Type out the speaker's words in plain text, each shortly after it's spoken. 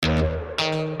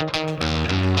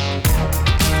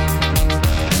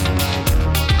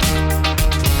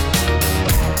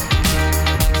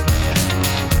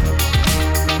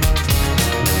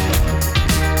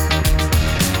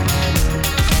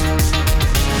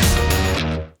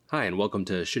Hi, and welcome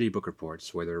to Shitty Book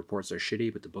Reports, where the reports are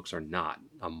shitty, but the books are not.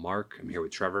 I'm Mark. I'm here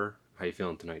with Trevor. How you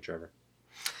feeling tonight, Trevor?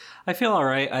 I feel all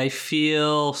right. I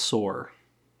feel sore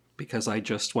because I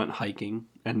just went hiking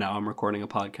and now I'm recording a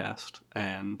podcast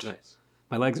and Nice.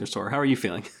 my legs are sore. How are you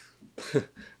feeling?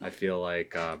 I feel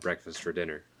like breakfast for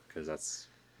dinner, because that's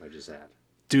what I just had.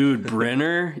 Dude,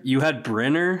 Brenner? You had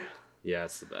Brenner? Yeah,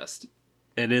 it's the best.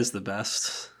 It is the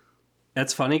best.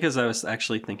 It's funny because I was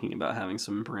actually thinking about having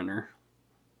some Brenner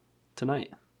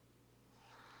tonight.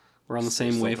 We're on the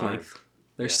same wavelength.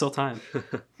 There's still time.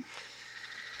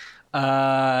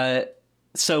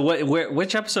 So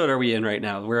which episode are we in right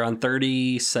now? We're on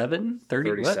 37?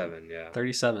 37, what? yeah.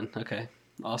 37. Okay.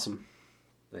 Awesome.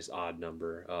 Nice odd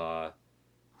number.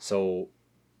 So,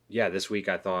 yeah, this week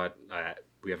I thought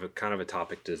we have a kind of a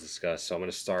topic to discuss. So I'm going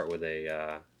to start with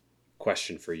a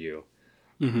question for you.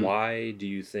 Mm-hmm. Why do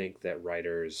you think that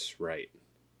writers write?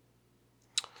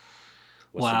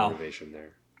 What's the motivation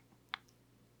there?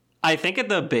 I think at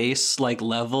the base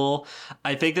level,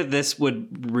 I think that this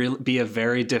would really be a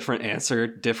very different answer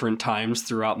different times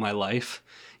throughout my life.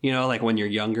 You know, like when you're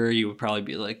younger, you would probably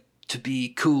be like, to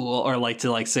be cool, or like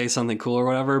to like say something cool or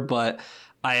whatever. But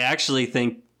I actually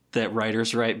think that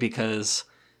writers write because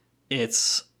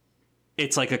it's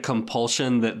like a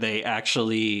compulsion that they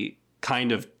actually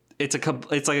kind of, it's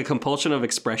like a compulsion of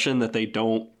expression that they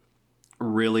don't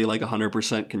really like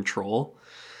 100% control.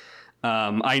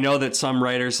 I know that some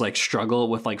writers like struggle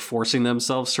with like forcing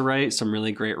themselves to write. Some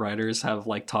really great writers have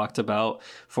like talked about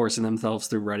forcing themselves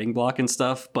through writing block and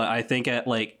stuff. But I think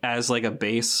as like a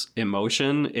base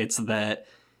emotion, it's that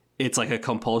it's like a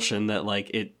compulsion that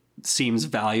like it seems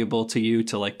valuable to you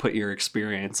to like put your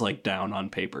experience like down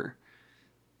on paper,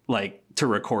 like to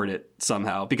record it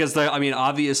somehow. Because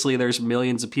obviously there's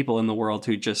millions of people in the world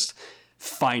who just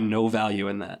find no value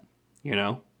in that, you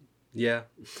know? Yeah.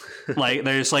 Like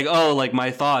there's like, oh, like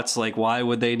my thoughts, like why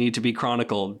would they need to be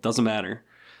chronicled? Doesn't matter.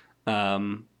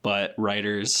 But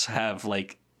writers have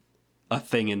like a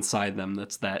thing inside them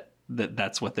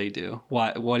that's what they do.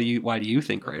 Why do you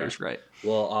think writers write?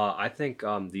 Well, I think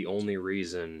the only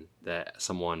reason that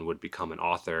someone would become an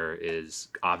author is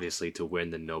obviously to win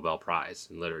the Nobel Prize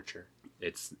in literature.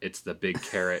 It's the big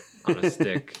carrot on a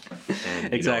stick,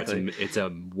 and exactly. It's a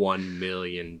 $1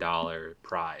 million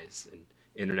prize and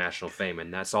international fame,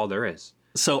 and that's all there is.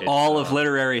 So all of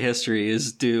literary history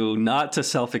is due not to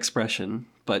self-expression,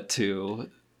 but to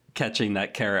catching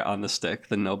that carrot on the stick,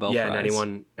 the Nobel Prize. Yeah,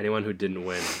 and anyone who didn't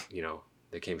win,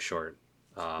 they came short.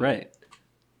 Right.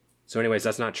 So anyways,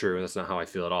 that's not true. That's not how I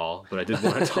feel at all. But I did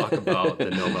want to talk about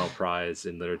the Nobel Prize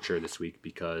in literature this week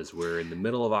because we're in the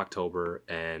middle of October,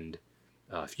 and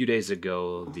a few days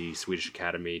ago, the Swedish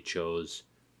Academy chose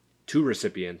 2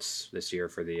 recipients this year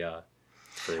for the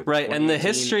right, and the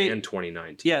history and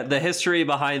 2019. Yeah, the history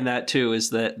behind that too is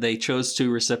that they chose 2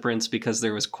 recipients because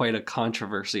there was quite a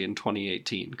controversy in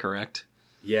 2018. Correct?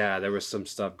 Yeah, there was some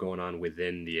stuff going on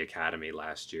within the Academy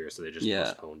last year, so they just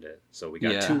postponed it. So we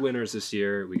got 2 winners this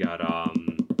year. We got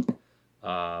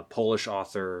Polish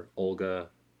author Olga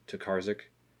Tokarczuk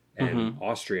and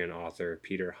Austrian author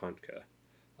Peter Handke.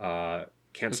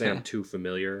 Can't say I'm too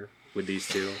familiar with these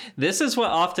 2. This is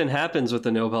what often happens with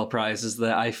the Nobel Prize, is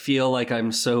that I feel like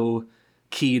I'm so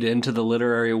keyed into the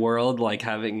literary world, like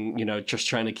having, just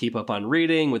trying to keep up on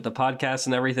reading with the podcast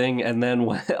and everything. And then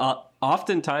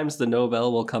oftentimes the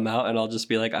Nobel will come out and I'll just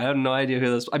be like, I have no idea who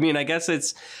this.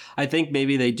 I think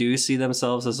maybe they do see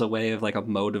themselves as a way of like a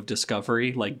mode of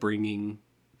discovery, like bringing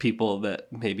people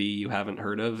that maybe you haven't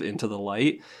heard of into the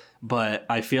light. But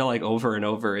I feel like over and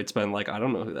over, it's been like, I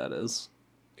don't know who that is.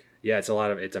 Yeah, it's a lot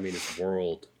of it's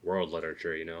world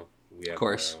literature, We have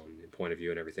our own point of view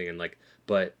and everything, and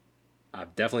but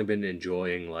I've definitely been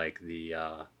enjoying like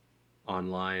the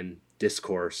online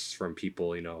discourse from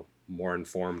people, more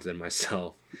informed than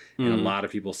myself. And a lot of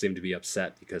people seem to be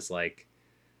upset because like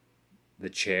the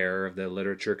chair of the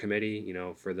literature committee,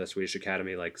 for the Swedish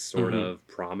Academy, like sort of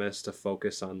promised to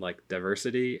focus on like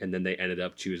diversity, and then they ended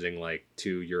up choosing like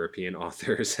 2 European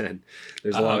authors, and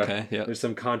there's a lot of there's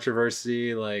some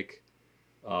controversy. Like,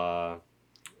 I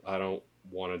don't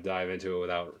want to dive into it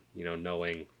without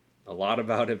knowing a lot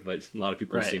about it, but a lot of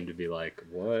people seem to be like,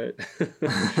 what?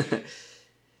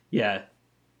 Yeah,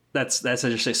 that's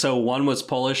interesting. So one was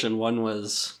Polish and one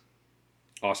was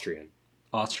Austrian.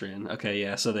 Okay,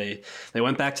 yeah. So they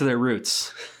went back to their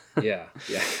roots. Yeah.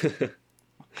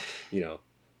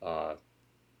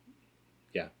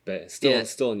 But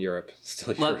still in Europe.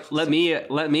 Let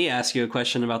me ask you a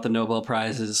question about the Nobel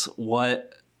Prizes.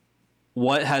 What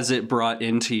has it brought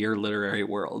into your literary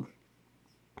world?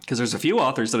 Because there's a few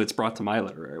authors that it's brought to my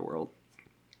literary world.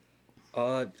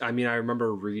 I mean, I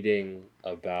remember reading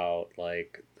about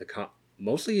like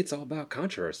mostly it's all about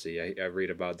controversy. I read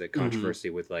about the controversy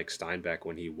with like Steinbeck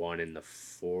when he won in the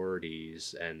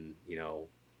 40s, and you know,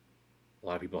 a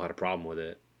lot of people had a problem with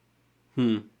it.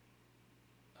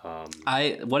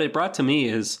 What it brought to me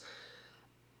is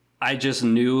I just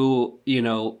knew, you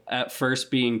know, at first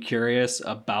being curious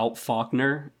about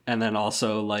Faulkner, and then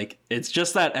also like it's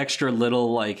just that extra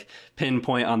little like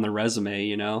pinpoint on the resume,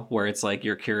 you know, where it's like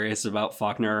you're curious about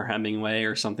Faulkner or Hemingway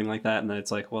or something like that, and then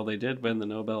it's like, well, they did win the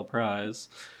Nobel Prize.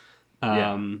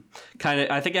 Kind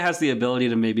of, I think it has the ability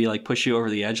to maybe like push you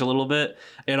over the edge a little bit.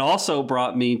 It also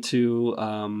brought me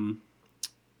to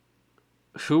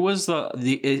who was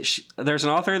there's an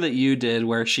author that you did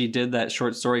where she did that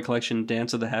short story collection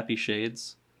Dance of the Happy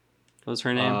Shades. What was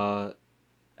her name?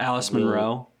 Alice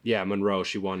Munro. Yeah, Munro.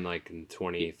 She won like in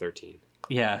 2013.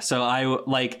 Yeah, so I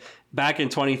like back in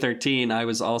 2013 I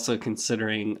was also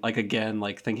considering like again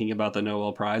like thinking about the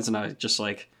Nobel Prize, and I was just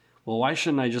like, well, why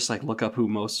shouldn't I just like look up who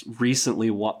most recently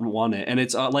won it? And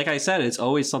it's like I said, it's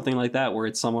always something like that where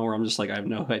it's someone where I'm just like, I have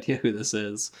no idea who this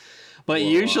is. But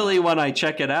usually when I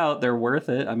check it out, they're worth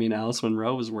it. I mean, Alice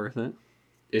Munro was worth it.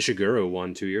 Ishiguro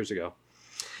won 2 years ago.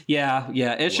 Yeah.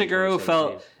 Ishiguro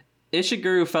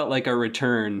felt like a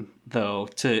return though,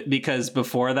 because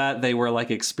before that they were like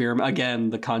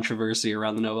again, the controversy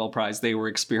around the Nobel Prize, they were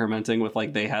experimenting with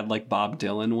like they had like Bob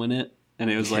Dylan win it. And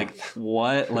it was like,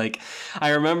 what? Like, I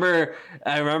remember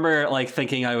like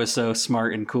thinking I was so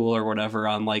smart and cool or whatever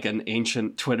on like an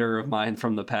ancient Twitter of mine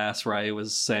from the past where I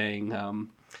was saying,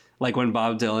 like when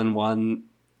Bob Dylan won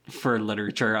for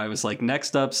literature, I was like,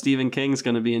 next up, Stephen King's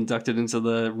going to be inducted into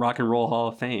the Rock and Roll Hall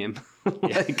of Fame.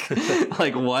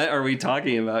 like what are we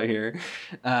talking about here?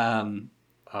 But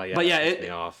yeah, it pissed me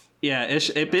off. Yeah,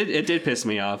 it did piss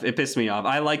me off. It pissed me off.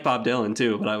 I like Bob Dylan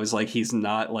too, but I was like, he's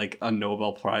not like a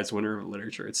Nobel Prize winner of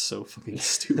literature. It's so fucking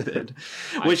stupid.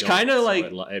 Which kind of like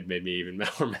it made me even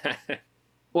more mad.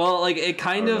 Well, like it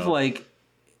kind of like.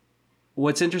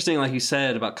 What's interesting, like you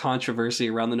said, about controversy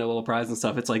around the Nobel Prize and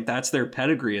stuff, it's like that's their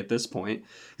pedigree at this point.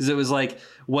 Because it was like,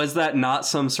 was that not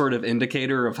some sort of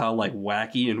indicator of how like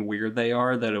wacky and weird they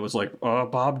are? That it was like,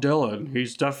 Bob Dylan,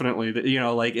 he's definitely,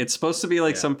 like it's supposed to be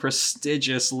like some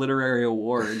prestigious literary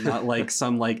award, not like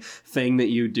some like thing that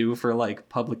you do for like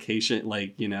publication,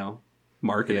 like,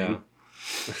 marketing.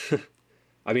 Yeah.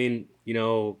 I mean,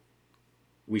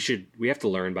 we have to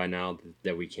learn by now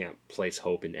that we can't place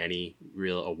hope in any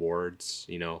real awards,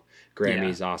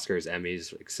 Grammys, Oscars,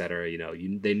 Emmys, etc.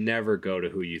 They never go to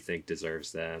who you think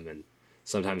deserves them. And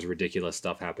sometimes ridiculous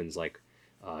stuff happens, like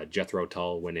Jethro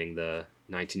Tull winning the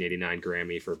 1989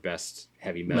 Grammy for best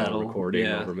heavy metal recording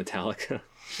over Metallica,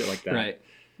 shit like that. Right.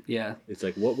 Yeah. It's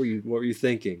like, what were you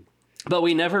thinking? But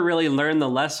we never really learned the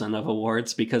lesson of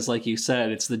awards because, like you said,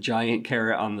 it's the giant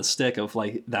carrot on the stick of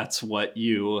like, that's what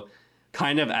you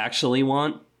kind of actually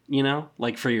want,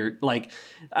 like for your, like,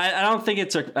 I don't think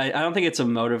it's a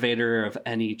motivator of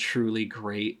any truly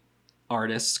great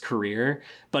artist's career,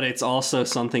 but it's also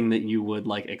something that you would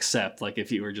like accept. Like if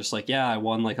you were just like, yeah, I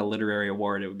won like a literary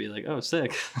award, it would be like, oh,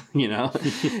 sick.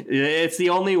 It's the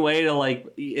only way to like,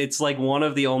 it's like one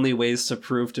of the only ways to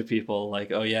prove to people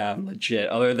like, oh yeah, I'm legit,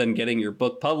 other than getting your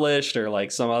book published or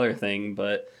like some other thing.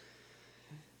 But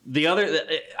the other,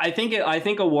 I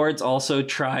think awards also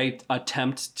try to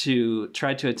attempt to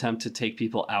take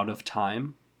people out of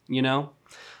time,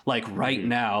 like right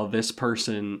now, this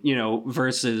person,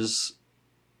 versus,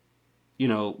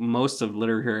 most of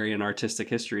literary and artistic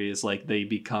history is like they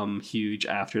become huge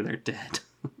after they're dead.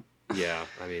 Yeah.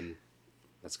 I mean,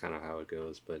 that's kind of how it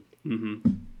goes, but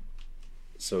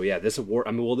so yeah, this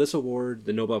award,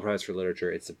 the Nobel Prize for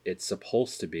Literature, it's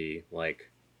supposed to be like,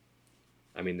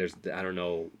 I mean, I don't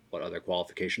know what other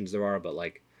qualifications there are, but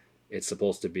like it's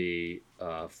supposed to be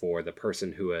for the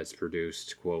person who has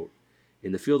produced, quote,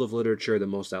 in the field of literature, the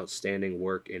most outstanding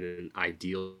work in an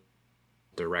ideal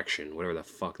direction, whatever the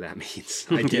fuck that means.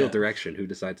 Ideal direction. Who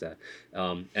decides that?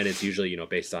 And it's usually,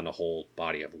 based on a whole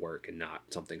body of work and not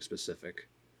something specific.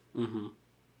 Mm-hmm.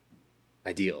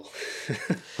 Ideal.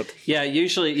 Yeah,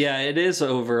 usually, it is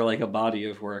over like a body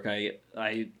of work.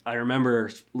 I remember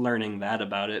learning that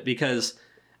about it because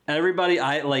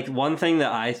one thing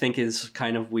that I think is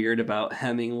kind of weird about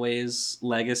Hemingway's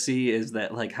legacy is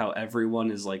that like how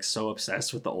everyone is like so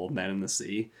obsessed with The Old Man and the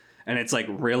Sea, and it's like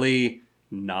really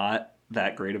not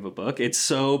that great of a book. It's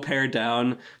so pared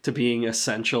down to being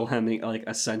essential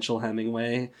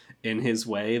Hemingway in his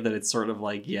way that it's sort of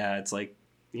like, it's like,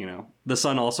 The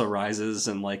Sun Also Rises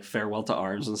and like Farewell to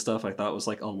Arms and stuff I thought was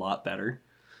like a lot better.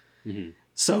 Mm-hmm.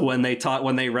 So when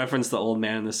they referenced the Old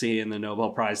Man and the Sea and the Nobel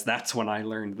Prize, that's when I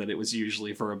learned that it was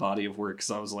usually for a body of work.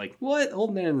 Because I was like, what?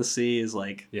 Old Man and the Sea is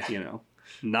like,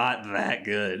 not that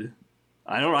good.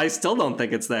 I still don't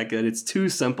think it's that good. It's too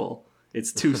simple.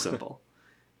 It's too simple.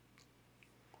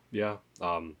 Yeah.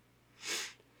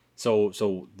 So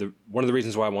one of the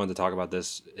reasons why I wanted to talk about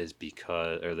this is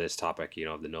this topic,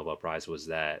 the Nobel Prize, was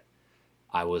that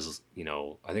I was,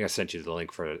 I think I sent you the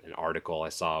link for an article I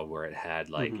saw where it had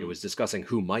it was discussing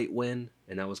who might win,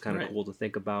 and that was kind of cool to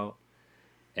think about.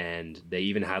 And they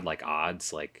even had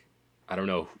odds, I don't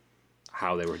know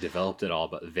how they were developed at all,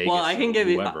 but Vegas. Well, I can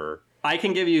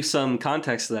give you some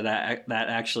context to that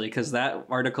actually, because that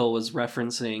article was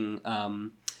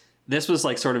referencing. This was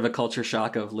sort of a culture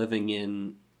shock of living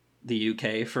in the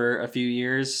UK for a few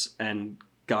years, and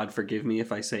God forgive me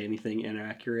if I say anything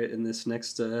inaccurate in this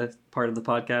next part of the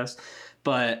podcast.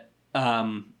 But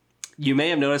you may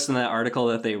have noticed in that article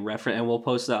that they referenced, and we'll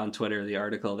post that on Twitter, the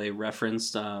article, they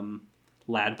referenced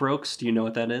Ladbrokes. Do you know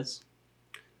what that is?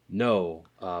 No,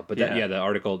 but the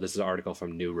article, this is an article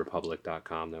from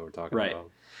newrepublic.com that we're talking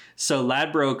about. So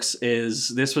Ladbrokes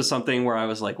this was something where I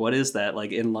was like, what is that?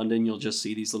 In London, you'll just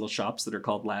see these little shops that are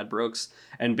called Ladbrokes.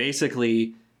 And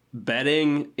basically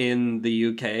betting in the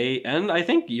UK, and I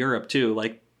think Europe too,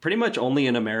 pretty much only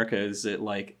in America is it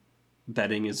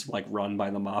betting is run by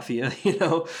the mafia,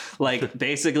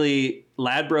 basically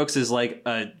Ladbrokes is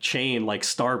a chain like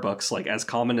Starbucks, as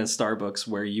common as Starbucks,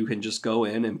 where you can just go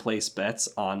in and place bets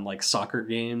on soccer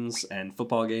games and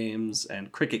football games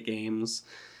and cricket games.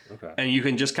 Okay. And you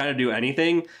can just kind of do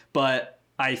anything. But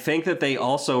I think that they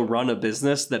also run a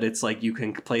business that it's you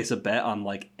can place a bet on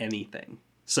anything.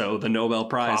 So the Nobel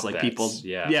Prize, people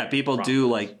Prop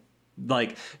do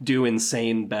do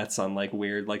insane bets on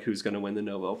weird who's going to win the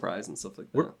Nobel Prize and stuff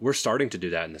like that. We're starting to do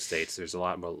that in the States. There's a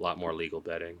lot more legal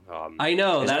betting. I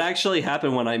know that actually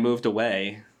happened when I moved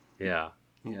away. Yeah.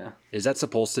 Yeah. Is that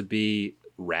supposed to be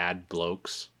Rad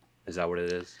Blokes? Is that what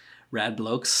it is? Rad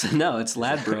Blokes? No, it's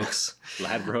Ladbrokes.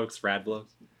 Ladbrokes, Rad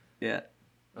Blokes. Yeah.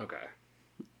 Okay.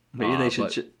 Maybe they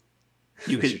should.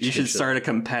 You should start a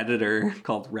competitor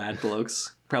called Rad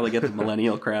Blokes. Probably get the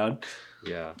millennial crowd.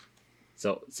 Yeah.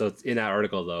 So in that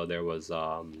article though, there was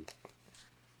I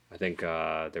think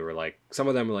they were some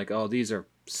of them were oh, these are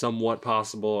somewhat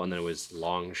possible, and then it was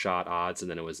long shot odds,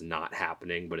 and then it was not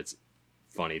happening, but it's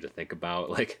funny to think about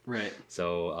right.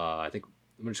 So I think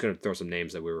I'm just gonna throw some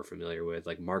names that we were familiar with.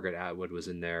 Margaret Atwood was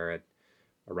in there at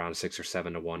around 6 or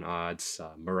 7 to 1 odds.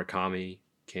 Murakami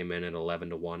came in at 11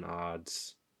 to 1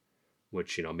 odds,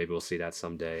 which maybe we'll see that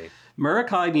someday.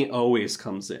 Murakami always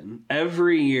comes in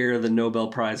every year. The Nobel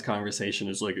Prize conversation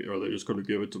is are they just going to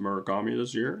give it to Murakami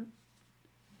this year?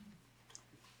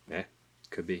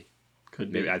 Could be.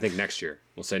 Maybe I think next year.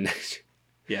 We'll say next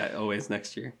year. Yeah, always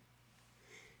next year.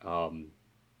 On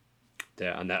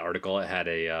that article, it had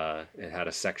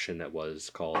a section that was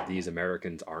called "These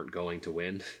Americans Aren't Going to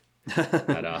Win."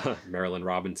 Had Marilyn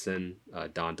Robinson,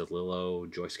 Don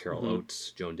DeLillo, Joyce Carol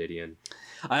Oates, Joan Didion.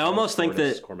 I almost think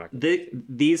that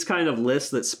these kind of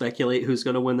lists that speculate who's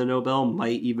going to win the Nobel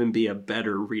might even be a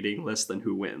better reading list than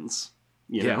who wins.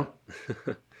 You know?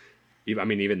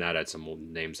 Even that had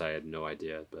some names I had no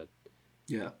idea, but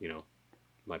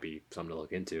might be something to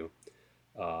look into.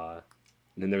 And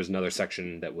then there was another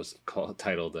section that was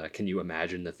titled "Can you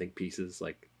imagine the think pieces?"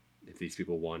 If these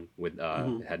people won, with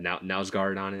it had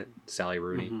Nausgard on it, Sally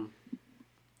Rooney,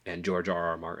 and George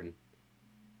R.R. Martin.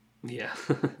 Yeah.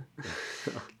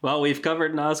 Well, we've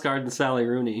covered Nausgard and Sally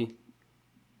Rooney.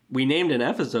 We named an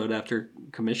episode after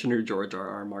Commissioner George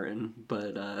R.R. Martin,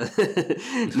 but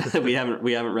we haven't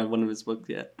read one of his books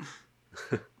yet.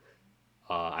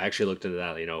 I actually looked into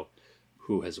that.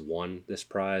 Who has won this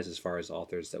prize as far as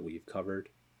authors that we've covered?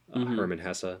 Hermann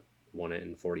Hesse won it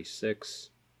in 1946.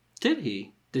 Did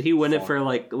he? Did he win it for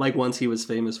once he was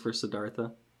famous for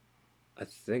Siddhartha? I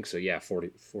think so. Yeah,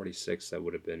 46. That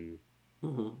would have been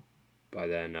by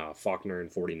then. Faulkner in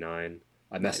 1949.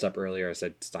 I messed up earlier. I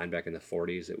said Steinbeck in the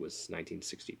 1940s. It was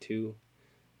 1962.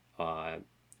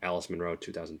 Alice Munro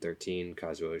 2013.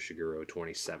 Kazuo Ishiguro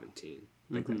 2017.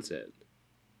 I think that's it.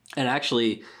 And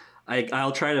actually,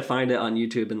 I'll try to find it on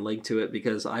YouTube and link to it,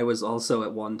 because I was also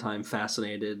at one time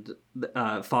fascinated.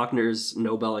 Faulkner's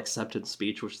Nobel acceptance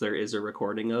speech, which there is a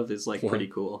recording of, is pretty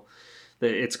cool.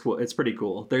 It's cool. It's pretty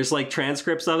cool. There's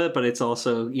transcripts of it, but it's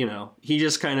also, he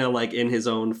just kind of in his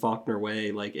own Faulkner way,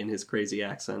 in his crazy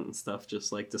accent and stuff,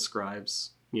 just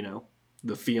describes,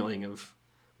 the feeling of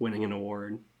winning an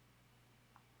award.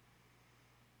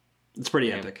 It's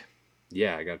pretty epic.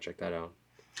 Yeah, I gotta check that out.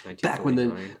 Back when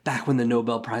the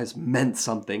Nobel Prize meant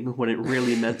something, when it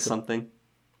really meant something.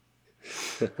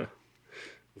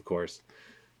 of course.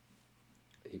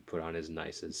 He put on his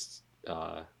nicest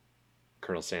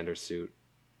Colonel Sanders suit.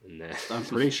 And then... I'm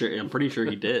pretty sure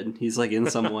he did. He's like in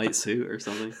some white suit or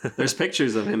something. There's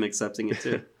pictures of him accepting it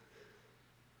too.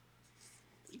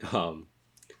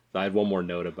 I had one more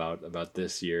note about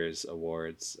this year's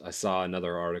awards. I saw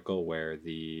another article where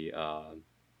the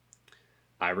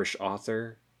Irish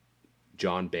author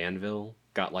John Banville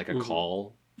got like a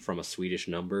call from a Swedish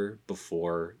number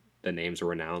before the names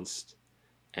were announced,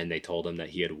 and they told him that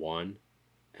he had won,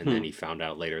 and then he found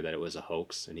out later that it was a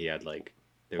hoax, and he had like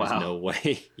there was no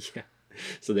way. Yeah,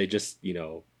 so they just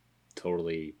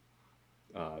totally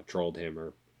trolled him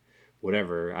or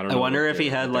whatever. I don't know. I wonder if he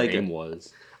had like aim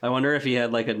was. I wonder if he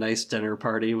had like a nice dinner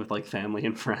party with like family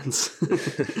and friends.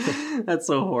 That's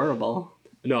so horrible.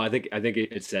 No, I think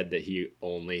it said that he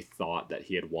only thought that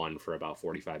he had won for about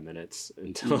 45 minutes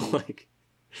until like,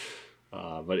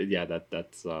 but yeah,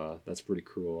 that's pretty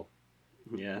cruel.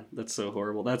 Yeah, that's so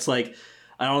horrible. That's like,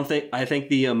 I think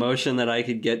the emotion that I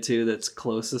could get to that's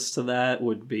closest to that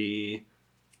would be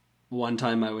one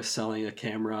time I was selling a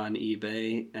camera on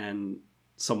eBay and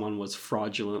someone was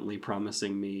fraudulently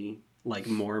promising me like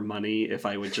more money if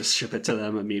I would just ship it to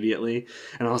them immediately.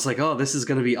 And I was like, oh, this is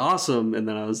going to be awesome. And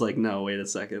then I was like, no, wait a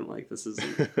second. Like, this is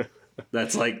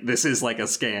like a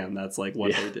scam. That's like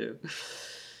what they do.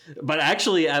 But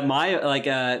actually at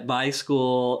my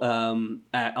school,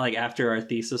 after our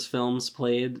thesis films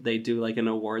played, they do like an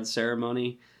award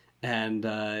ceremony. And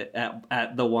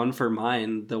at the one for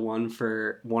mine, the one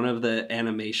for one of the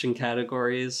animation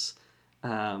categories,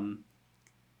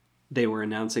 they were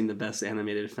announcing the best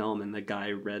animated film, and the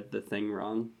guy read the thing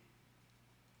wrong.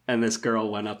 And this girl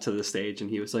went up to the stage, and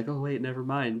he was like, "Oh wait, never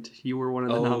mind. You were one of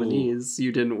the nominees.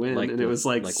 You didn't win." And it was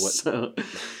like what? So.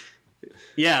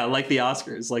 Yeah, like the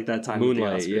Oscars, like that time.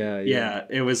 Moonlight. With the Oscars. Yeah.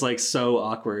 It was like so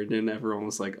awkward, and everyone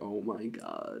was like, "Oh my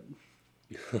god."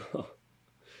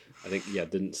 I think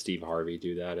didn't Steve Harvey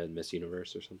do that at Miss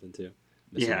Universe or something too?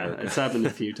 It's happened a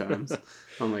few times.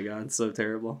 Oh my god, it's so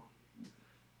terrible.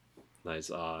 Nice.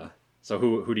 So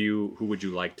who would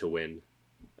you like to win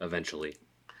eventually?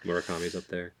 Murakami's up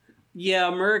there. Yeah,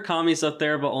 Murakami's up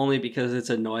there, but only because it's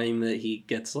annoying that he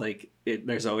gets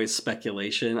there's always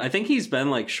speculation. I think he's been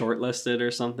like shortlisted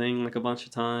or something like a bunch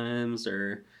of times,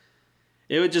 or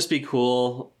it would just be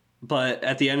cool. But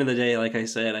at the end of the day, like I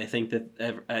said, I think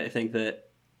that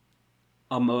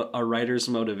a writer's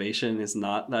motivation is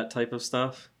not that type of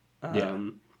stuff.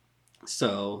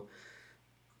 So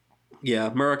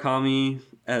yeah, Murakami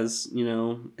as,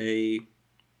 a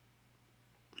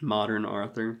modern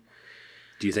author.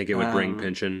 Do you think it would bring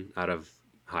Pynchon out of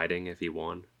hiding if he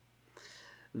won?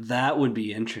 That would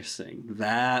be interesting.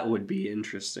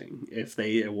 If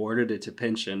they awarded it to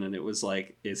Pynchon and it was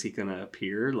like, is he going to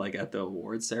appear like at the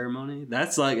award ceremony?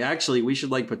 That's like, actually, we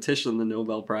should like petition the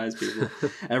Nobel Prize people.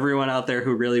 Everyone out there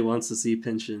who really wants to see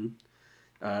Pynchon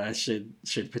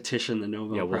should petition the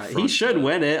Nobel Prize. He should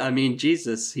win it. I mean,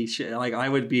 Jesus, he should. Like, I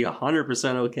would be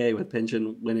 100% okay with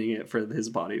Pynchon winning it for his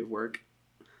body of work.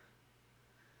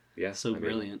 Yeah, so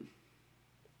brilliant.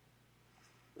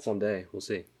 Someday we'll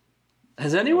see.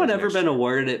 Has anyone ever been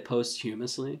awarded it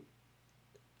posthumously?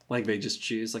 Like they just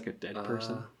choose like a dead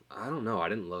person? I don't know. I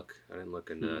didn't look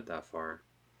into it that far.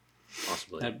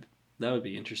 Possibly. That would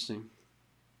be interesting.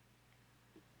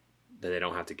 They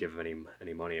don't have to give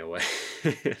any money away.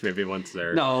 Maybe once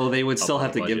they're... No, they would still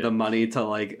have to give the money to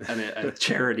like a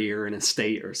charity or an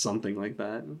estate or something like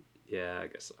that. Yeah, I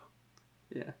guess so.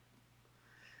 Yeah.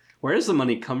 Where does the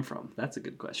money come from? That's a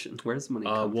good question. Where does the money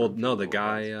come from? Well, no, the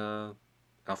guy,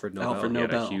 Alfred Nobel, he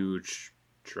had a huge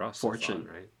trust fortune,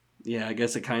 right? Yeah, I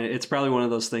guess it's probably one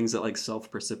of those things that like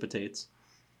self-precipitates.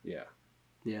 Yeah.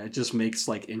 Yeah, it just makes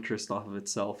like interest off of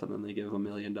itself, and then they give $1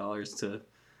 million to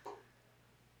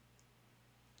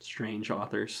strange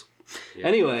authors. Yeah.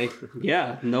 Anyway,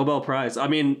 yeah, Nobel Prize. I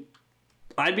mean,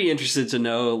 I'd be interested to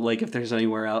know like if there's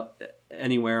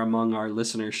anywhere among our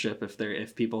listenership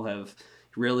if people have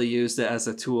really used it as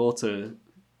a tool to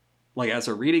like as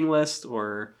a reading list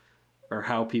or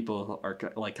how people are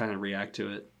like kind of react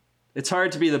to it. It's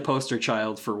hard to be the poster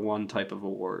child for one type of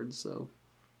award, so.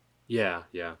 Yeah.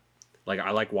 Like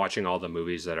I like watching all the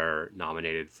movies that are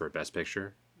nominated for Best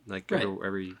Picture. Like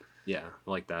every yeah,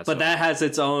 like that. But that has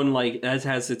its own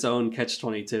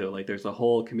catch-22. Like there's a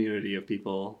whole community of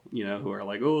people, who are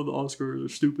like, "Oh, the Oscars are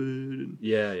stupid." And,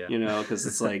 yeah. Because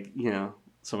it's like,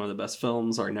 some of the best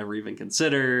films are never even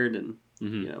considered, and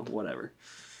whatever.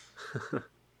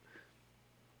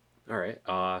 All right.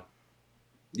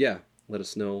 Yeah. Let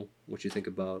us know what you think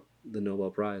about the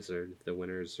Nobel Prize, or if the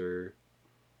winners are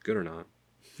good or not.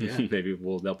 Yeah. Maybe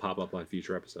they'll pop up on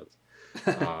future episodes.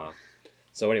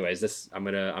 So anyways,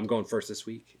 I'm going first this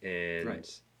week, and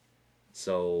right.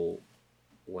 So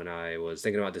when I was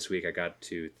thinking about this week, I got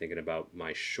to thinking about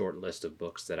my short list of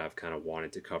books that I've kind of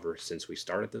wanted to cover since we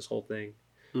started this whole thing.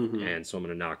 Mm-hmm. And so I'm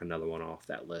going to knock another one off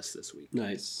that list this week.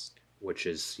 Nice. Which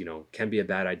is, can be a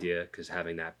bad idea because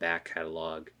having that back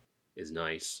catalog is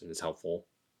nice and is helpful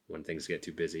when things get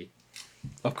too busy.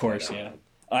 Of course, yeah.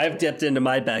 I've dipped into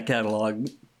my back catalog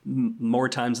more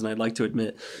times than I'd like to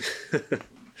admit.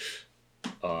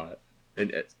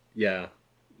 Yeah,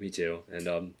 me too.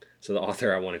 And so the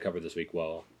author I want to cover this week,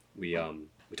 we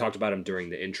talked about him during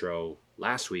the intro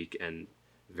last week and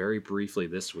very briefly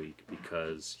this week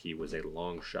because he was a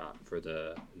long shot for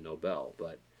the Nobel.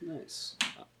 But nice.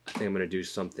 I think I'm going to do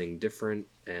something different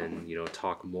and,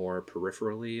 talk more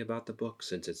peripherally about the book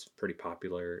since it's pretty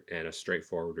popular, and a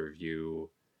straightforward review,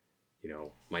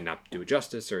 might not do it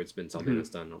justice, or it's been something that's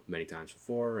done many times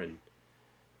before.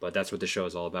 But that's what the show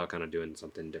is all about, kind of doing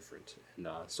something different. And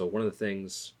so one of the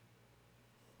things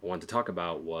I wanted to talk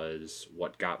about was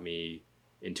what got me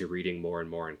into reading more and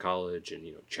more in college, and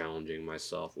challenging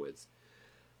myself with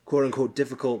quote unquote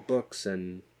difficult books,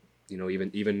 and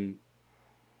even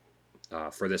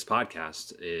for this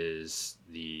podcast is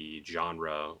the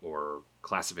genre or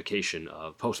classification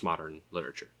of postmodern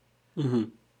literature,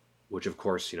 which of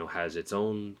course has its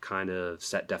own kind of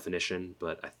set definition,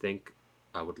 but I think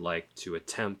I would like to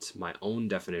attempt my own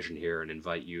definition here and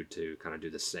invite you to kind of do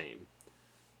the same.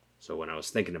 So when I was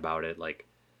thinking about it,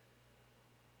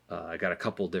 I got a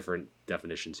couple different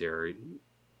definitions here.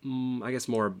 I guess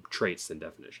more traits than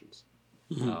definitions.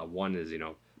 One is,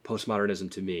 postmodernism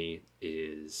to me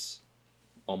is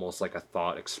almost like a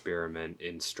thought experiment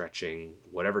in stretching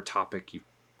whatever topic you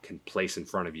can place in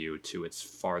front of you to its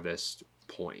farthest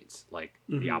point, like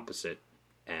the opposite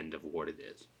end of what it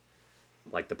is.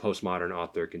 Like the postmodern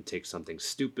author can take something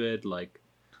stupid, like,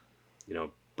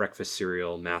 breakfast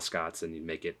cereal mascots, and you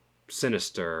make it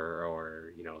sinister,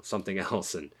 or something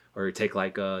else, or take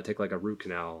like a root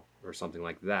canal or something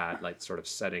like that, like sort of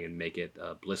setting, and make it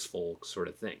a blissful sort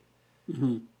of thing.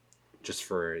 Just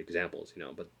for examples,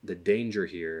 but the danger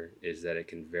here is that it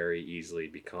can very easily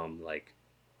become like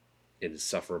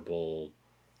insufferable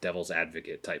devil's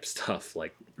advocate type stuff,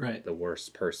 like the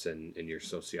worst person in your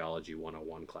sociology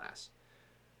 101 class.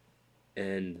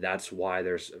 And that's why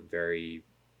there's bad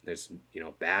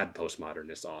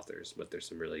postmodernist authors, but there's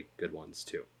some really good ones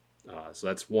too. So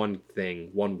that's one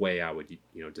way I would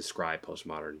describe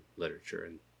postmodern literature.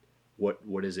 And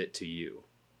what is it to you?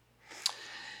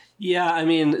 Yeah, I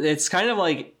mean, it's kind of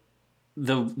like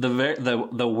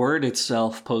the word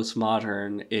itself,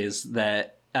 postmodern, is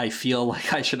that I feel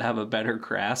like I should have a better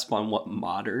grasp on what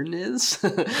modern is,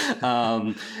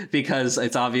 because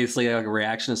it's obviously a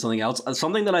reaction to something else.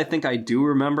 Something that I think I do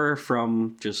remember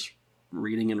from just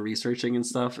reading and researching and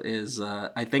stuff is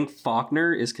I think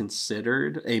Faulkner is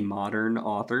considered a modern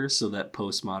author, so that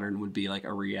postmodern would be like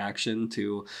a reaction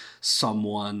to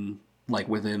someone like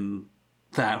within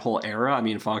that whole era. I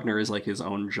mean, Faulkner is like his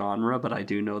own genre, but I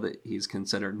do know that he's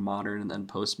considered modern, and then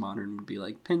postmodern would be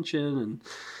like Pynchon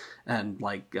and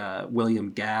like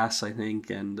William Gass, I think,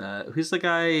 and who's the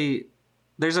guy?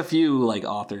 There's a few like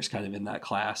authors kind of in that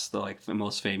class, the like the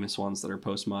most famous ones that are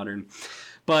postmodern.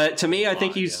 But to me, I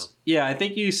think I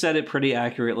think you said it pretty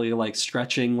accurately, like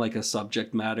stretching like a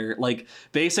subject matter, like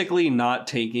basically not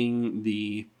taking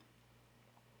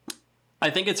I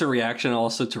think it's a reaction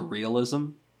also to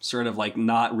realism, sort of like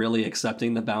not really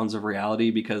accepting the bounds of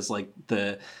reality, because like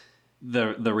the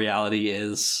reality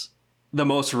is the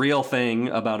most real thing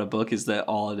about a book is that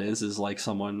all it is like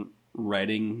someone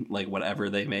writing like whatever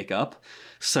they make up.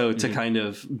 So to kind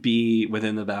of be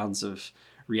within the bounds of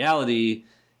reality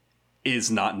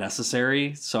is not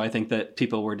necessary. So I think that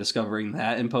people were discovering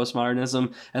that in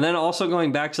postmodernism. And then also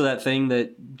going back to that thing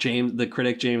that the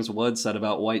critic James Wood said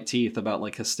about White Teeth, about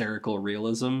like hysterical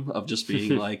realism, of just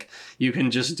being like, you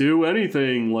can just do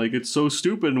anything, like it's so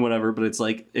stupid and whatever. But it's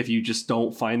like, if you just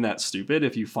don't find that stupid,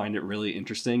 if you find it really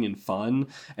interesting and fun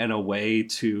and a way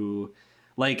to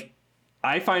like,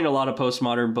 I find a lot of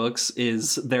postmodern books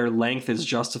is their length is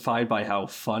justified by how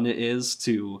fun it is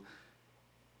to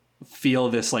feel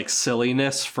this like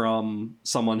silliness from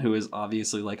someone who is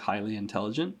obviously like highly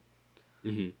intelligent.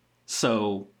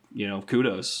 So,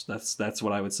 kudos. That's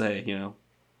what I would say,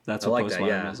 that's what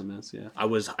postmodernism is. Yeah. I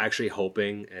was actually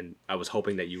hoping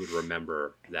that you would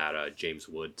remember that James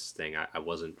Woods thing.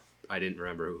 I didn't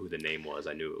remember who the name was.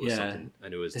 I knew it was something. I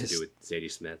knew it was to do with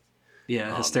Zadie Smith.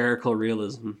 Yeah. Hysterical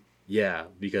realism. Yeah,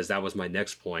 because that was my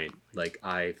next point. Like,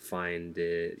 I find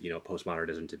it,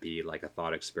 postmodernism to be like a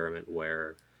thought experiment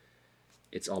where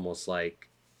it's almost like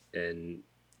an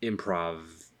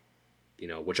improv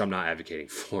which I'm not advocating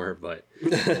for, but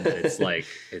it's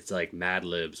like Mad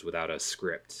Libs without a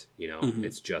script. Mm-hmm.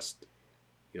 It's just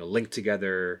linked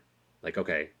together. Like,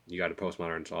 okay, you got a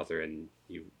postmodern author, and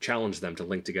you challenge them to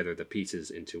link together the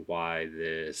pieces into why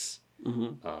this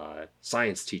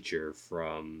science teacher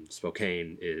from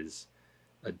Spokane is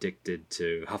addicted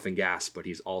to huffing gas, but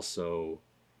he's also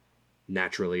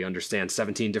naturally understands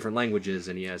 17 different languages,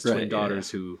 and he has twin daughters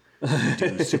who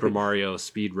do Super Mario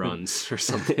speed runs or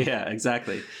something. Yeah,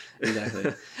 exactly.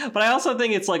 But I also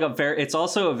think it's like it's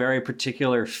also a very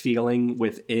particular feeling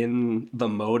within the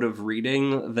mode of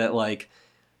reading that, like,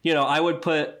 I would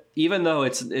put, even though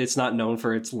it's not known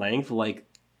for its length, like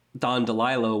Don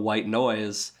DeLillo, White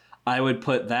Noise, I would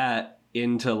put that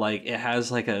into, like, it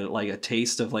has like a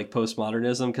taste of like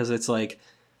postmodernism, because it's like,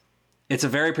 it's a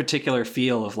very particular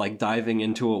feel of like diving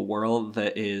into a world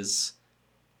that is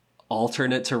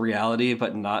alternate to reality,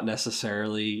 but not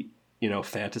necessarily,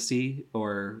 fantasy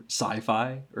or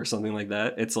sci-fi or something like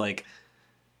that. It's like,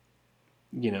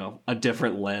 a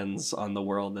different lens on the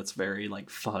world that's very like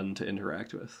fun to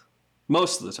interact with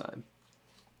most of the time.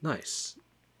 Nice.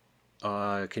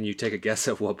 Can you take a guess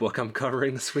at what book I'm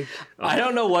covering this week? I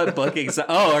don't know what book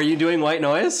exactly. Oh, are you doing White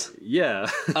Noise? Yeah.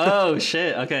 Oh,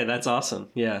 shit. Okay, that's awesome.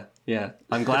 Yeah.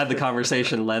 I'm glad the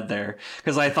conversation led there,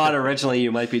 because I thought originally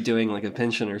you might be doing like a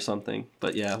Pynchon or something.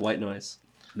 But yeah, White Noise.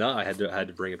 No, I had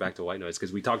to bring it back to White Noise,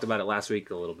 because we talked about it last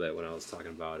week a little bit when I was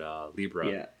talking about Libra.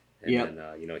 Yeah. And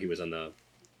then, he was on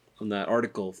that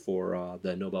article for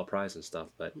the Nobel Prize and stuff.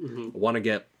 But I want to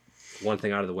get one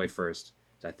thing out of the way first.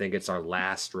 I think it's our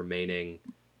last remaining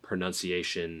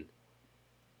pronunciation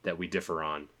that we differ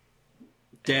on.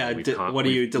 Yeah, what are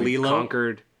you, DeLillo? We've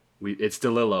conquered. It's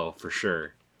DeLillo for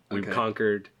sure. We've Okay.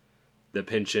 conquered the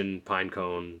Pynchon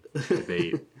Pinecone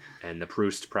debate and the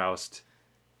Proust-Proust.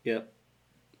 Yep.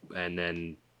 And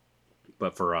then,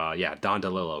 but for Don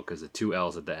DeLillo, because the 2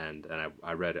 L's at the end. And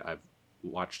I've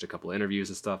watched a couple of interviews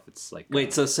and stuff. It's like,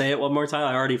 wait, so say it one more time.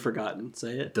 I already forgotten.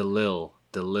 Say it. DeLillo.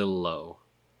 DeLillo.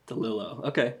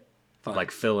 Okay. Fine.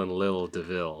 Like Phil and Lil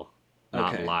DeVille,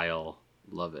 not Okay. Lyle.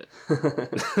 Love it.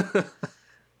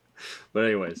 But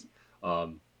anyways,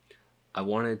 I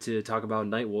wanted to talk about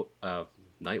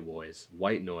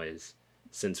White Noise,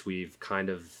 since we've kind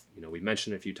of, we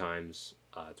mentioned it a few times.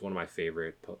 It's one of my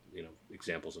favorite,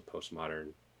 examples of postmodern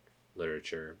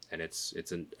literature, and it's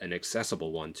an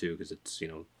accessible one too, because it's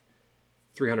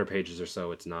 300 pages or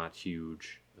so. It's not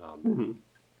huge.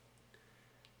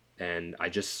 And I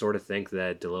just sort of think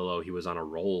that DeLillo, he was on a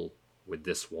roll with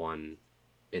this one,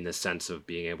 in the sense of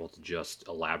being able to just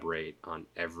elaborate on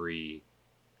every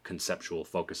conceptual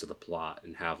focus of the plot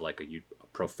and have like a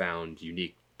profound,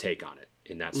 unique take on it,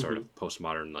 in that sort of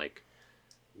postmodern, like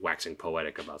waxing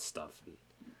poetic about stuff. And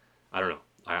I don't know.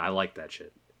 I like that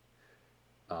shit.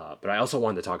 But I also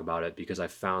wanted to talk about it because I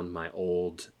found my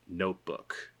old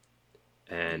notebook,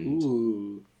 and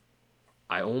Ooh.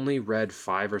 I only read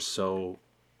 5 or so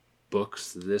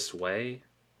books this way,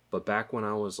 but back when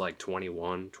I was like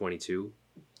 21, 22,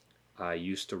 I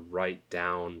used to write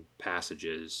down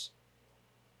passages.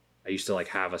 I used to like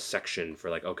have a section for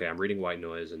like, okay, I'm reading White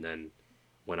Noise, and then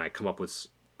when I come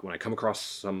across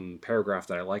some paragraph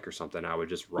that I like or something, I would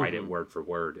just write it word for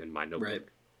word in my notebook. Right.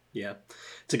 Yeah.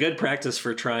 It's a good practice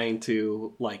for trying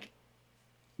to like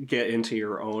get into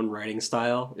your own writing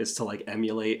style, is to like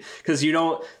emulate, because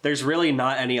there's really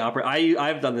not any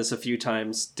I've done this a few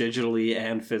times digitally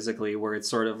and physically, where it's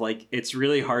sort of like, it's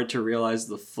really hard to realize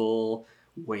the full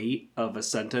weight of a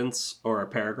sentence or a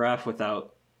paragraph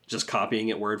without just copying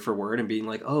it word for word and being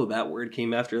like, oh, that word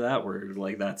came after that word.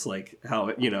 Like, that's like how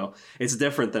it, it's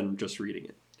different than just reading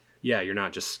it. Yeah. You're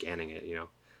not just scanning it,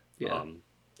 Yeah. And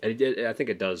I think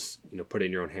it does, put it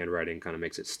in your own handwriting, kind of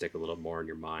makes it stick a little more in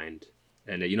your mind.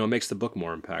 And, it makes the book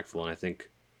more impactful. And I think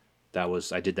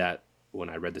I did that when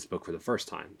I read this book for the first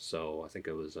time. So I think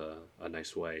it was a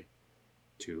nice way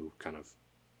to kind of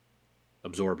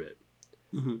absorb it.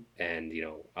 And,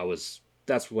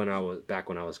 that's when I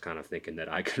was kind of thinking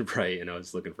that I could write, and I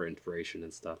was looking for inspiration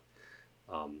and stuff.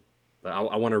 But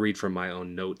I want to read from my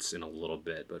own notes in a little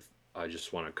bit, but I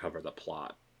just want to cover the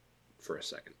plot for a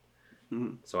second.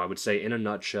 So I would say, in a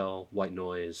nutshell, White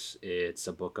Noise, it's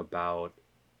a book about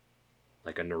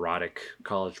like a neurotic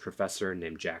college professor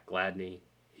named Jack Gladney.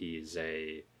 He's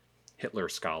a Hitler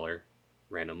scholar,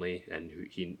 randomly,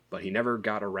 but he never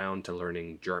got around to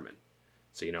learning German.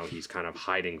 So, he's kind of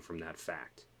hiding from that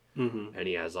fact. And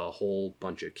he has a whole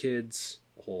bunch of kids,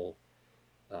 a whole,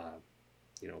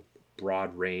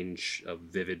 broad range of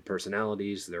vivid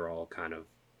personalities. They're all kind of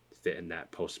fit in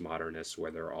that postmodernist, where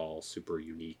they're all super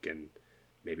unique, and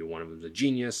maybe one of them's a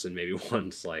genius, and maybe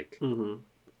one's like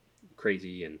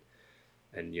crazy,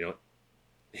 and you know,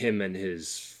 him and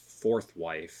his fourth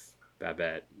wife,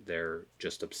 Babette, they're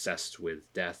just obsessed with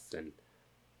death and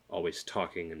always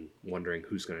talking and wondering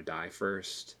who's going to die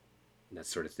first. And that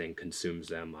sort of thing consumes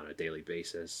them on a daily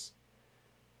basis.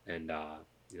 And,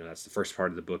 you know, that's the first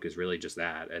part of the book is really just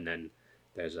that. And then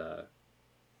there's a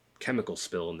chemical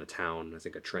spill in the town. I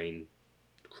think a train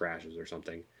crashes or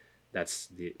something. That's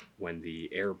when the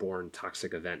airborne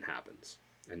toxic event happens.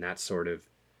 And that sort of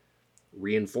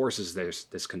reinforces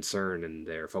this concern and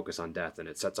their focus on death. And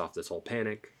it sets off this whole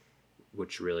panic,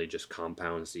 which really just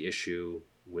compounds the issue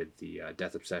with the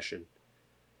death obsession.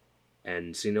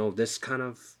 And so, you know, this kind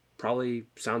of probably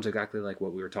sounds exactly like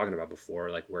what we were talking about before,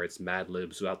 like where it's Mad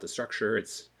Libs without the structure.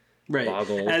 It's right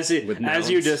boggle as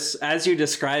you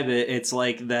describe it. It's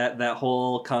like that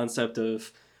whole concept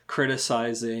of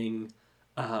criticizing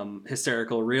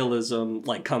hysterical realism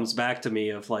like comes back to me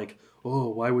of like, oh,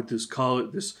 why would this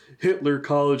Hitler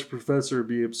college professor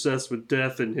be obsessed with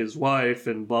death and his wife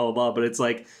and blah blah blah? But it's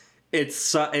like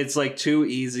it's like too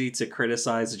easy to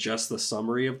criticize just the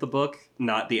summary of the book,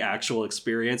 not the actual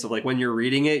experience of like when you're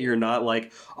reading it, you're not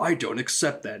like, I don't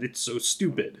accept that, it's so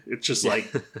stupid. It's just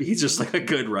like he's just like a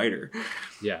good writer.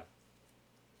 Yeah.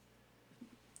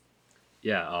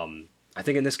 I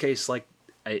think in this case, like,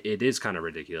 it is kind of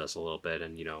ridiculous a little bit,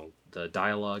 and you know, the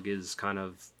dialogue is kind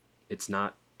of, it's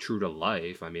not true to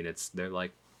life. I mean, they're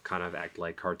like kind of act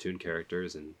like cartoon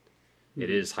characters, and it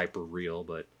is hyper real,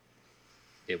 but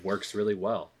it works really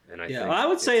well. And I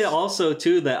would say also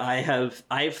too that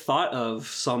I've thought of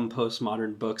some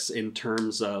postmodern books in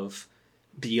terms of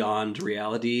beyond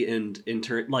reality, and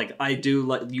like I do,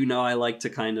 like, you know, I like to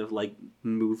kind of like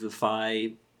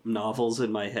movify novels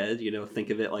in my head, you know, think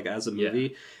of it like as a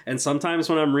movie. And sometimes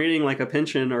when I'm reading like a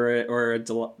Pynchon or a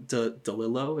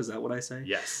DeLillo, is that what I say?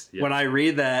 Yes. When I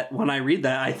read that,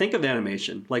 I think of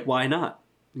animation. Like, why not?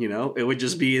 You know, it would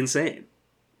just be insane.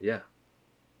 Yeah.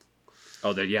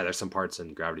 Oh, there's some parts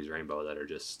in Gravity's Rainbow that are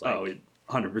just like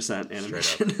 100%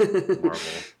 animation. Straight up Marvel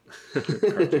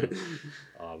cartoon.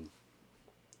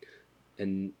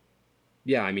 And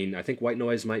yeah, I mean, I think White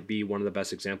Noise might be one of the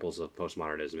best examples of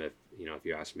postmodernism, if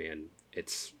you ask me. And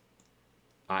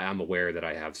I'm aware that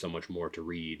I have so much more to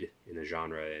read in the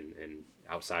genre and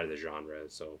outside of the genre,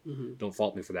 so don't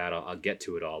fault me for that. I'll get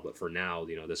to it all, but for now,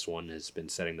 you know, this one has been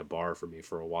setting the bar for me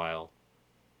for a while.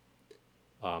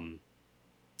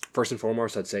 First and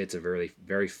foremost, I'd say it's a very,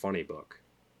 very funny book.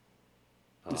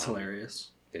 It's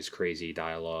hilarious. There's crazy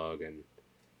dialogue and,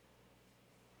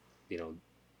 you know,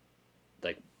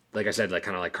 like I said, like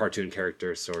kind of like cartoon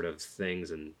character sort of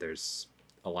things, and there's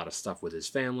a lot of stuff with his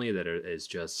family that is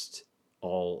just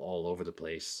all over the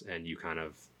place, and you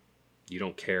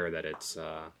don't care that it's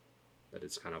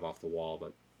kind of off the wall.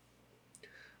 But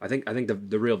I think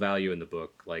the real value in the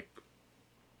book, like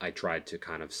I tried to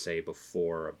kind of say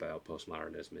before about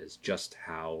postmodernism, is just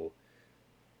how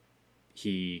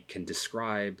he can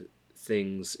describe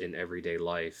things in everyday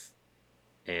life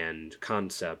and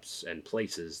concepts and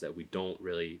places that we don't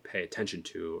really pay attention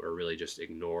to, or really just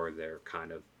ignore their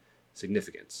kind of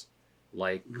significance,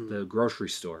 like the grocery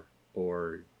store,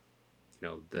 or you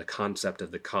know, the concept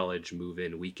of the college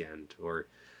move-in weekend, or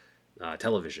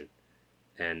television.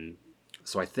 And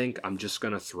so I think I'm just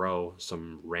going to throw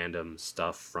some random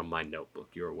stuff from my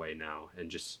notebook your way now,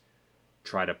 and just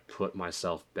try to put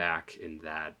myself back in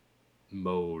that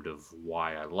mode of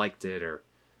why I liked it or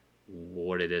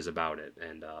what it is about it.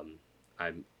 And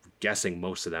I'm guessing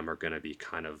most of them are going to be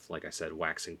kind of, like I said,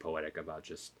 waxing poetic about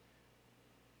just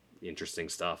interesting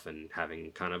stuff and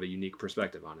having kind of a unique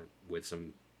perspective on it with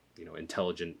some, you know,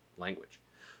 intelligent language.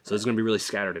 So it's going to be really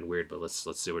scattered and weird, but let's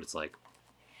see what it's like.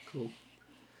 Cool.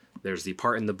 There's the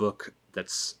part in the book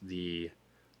that's the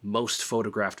most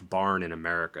photographed barn in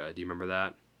America. Do you remember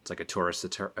that? It's like a tourist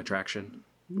attraction.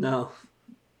 No.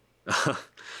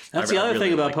 That's the other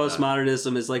thing about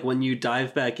postmodernism is like when you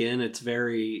dive back in, it's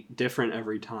very different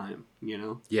every time, you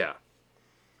know? Yeah.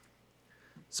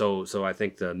 So I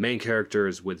think the main character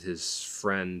is with his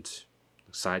friend,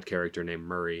 side character named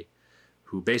Murray,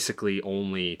 who basically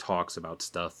only talks about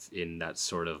stuff in that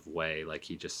sort of way. Like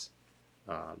he just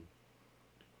kind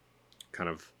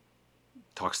of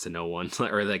talks to no one,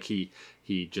 or like he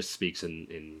just speaks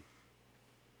in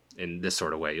this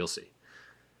sort of way. You'll see.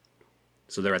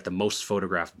 So they're at the most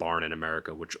photographed barn in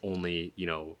America, which only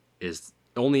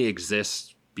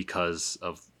exists because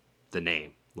of the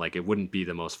name. Like it wouldn't be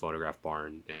the most photographed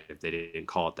barn if they didn't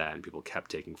call it that and people kept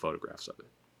taking photographs of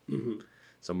it. Mm-hmm.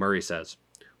 So Murray says,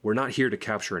 "We're not here to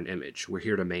capture an image. We're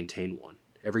here to maintain one.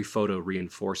 Every photo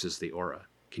reinforces the aura.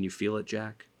 Can you feel it,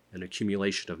 Jack? An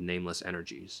accumulation of nameless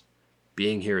energies.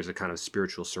 Being here is a kind of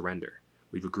spiritual surrender.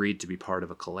 We've agreed to be part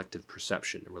of a collective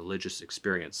perception, a religious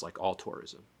experience like all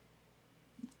tourism.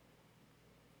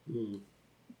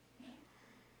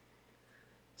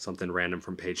 Something random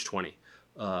from page 20.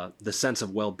 The sense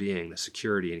of well-being, the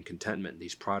security and contentment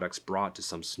these products brought to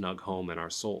some snug home in our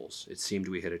souls. It seemed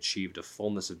we had achieved a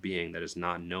fullness of being that is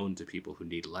not known to people who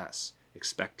need less,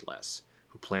 expect less,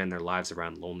 who plan their lives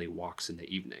around lonely walks in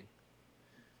the evening.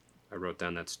 I wrote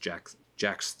down that's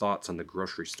Jack's thoughts on the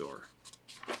grocery store.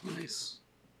 Nice.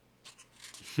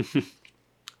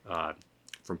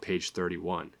 From page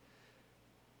 31.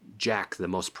 Jack, the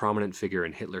most prominent figure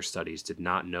in Hitler studies, did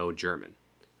not know German.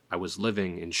 I was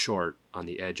living, in short, on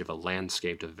the edge of a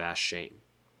landscape of vast shame.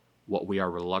 What we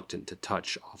are reluctant to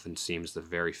touch often seems the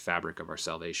very fabric of our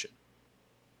salvation.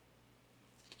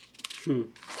 I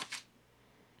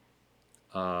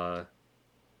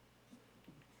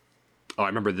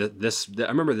remember I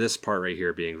remember this part right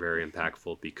here being very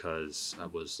impactful because I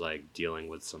was like dealing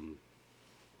with some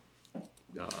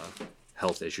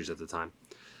health issues at the time.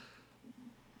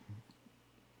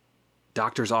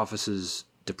 Doctors' offices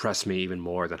depress me even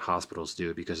more than hospitals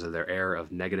do because of their air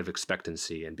of negative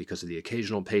expectancy and because of the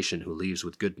occasional patient who leaves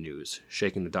with good news,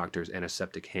 shaking the doctor's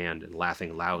antiseptic hand and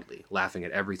laughing loudly, laughing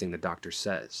at everything the doctor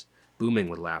says, booming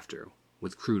with laughter,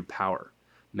 with crude power,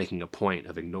 making a point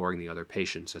of ignoring the other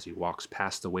patients as he walks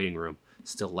past the waiting room,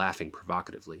 still laughing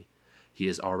provocatively. He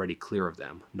is already clear of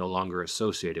them, no longer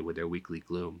associated with their weekly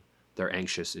gloom, their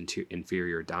anxious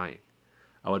inferior dying.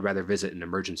 I would rather visit an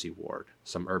emergency ward,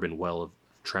 some urban well of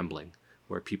trembling,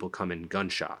 where people come in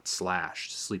gunshot,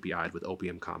 slashed, sleepy-eyed with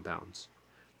opium compounds.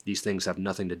 These things have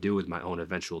nothing to do with my own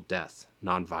eventual death,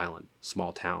 non-violent,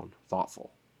 small town,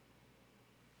 thoughtful.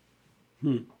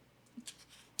 Let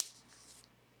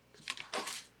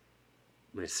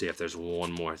me see if there's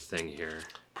one more thing here.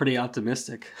 Pretty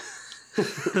optimistic.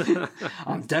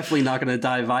 I'm definitely not going to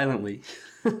die violently.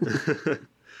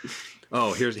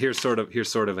 Oh, here's sort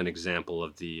of an example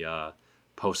of the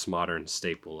postmodern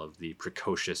staple of the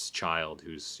precocious child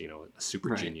who's, a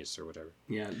super genius or whatever.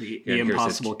 Yeah, the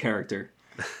impossible character.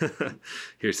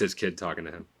 Here's his kid talking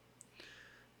to him.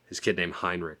 His kid named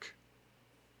Heinrich.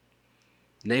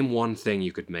 Name one thing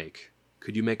you could make.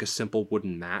 Could you make a simple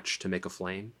wooden match to make a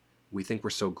flame? We think we're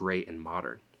so great and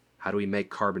modern. How do we make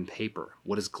carbon paper?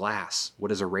 What is glass?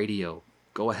 What is a radio?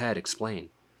 Go ahead, explain.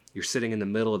 You're sitting in the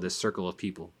middle of this circle of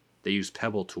people. They use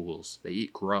pebble tools. They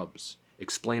eat grubs.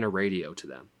 Explain a radio to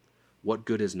them. What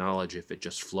good is knowledge if it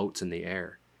just floats in the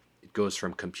air? It goes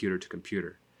from computer to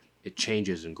computer. It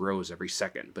changes and grows every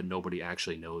second, but nobody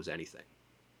actually knows anything.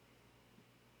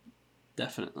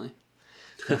 Definitely.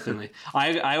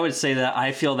 I would say that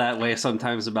I feel that way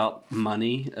sometimes about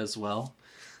money as well.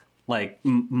 Like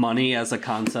money as a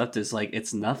concept is like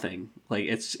it's nothing. Like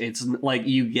it's like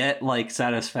you get like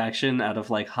satisfaction out of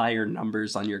like higher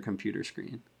numbers on your computer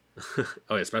screen.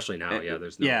 Oh, especially now. Yeah,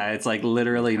 there's no. Yeah, it's like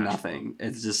literally nothing.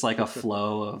 It's just like a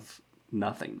flow of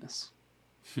nothingness.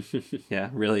 Yeah,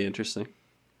 really interesting.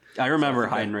 I remember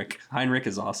Heinrich. Heinrich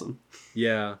is awesome.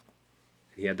 Yeah,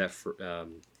 he had that.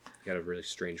 He had a really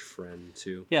strange friend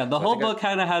too. Yeah, the whole book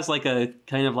kind of has like a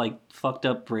kind of like fucked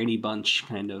up Brady Bunch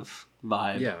kind of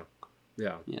vibe.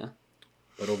 Yeah.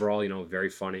 But overall, very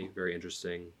funny, very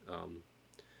interesting.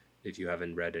 If you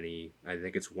haven't read any, I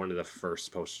think it's one of the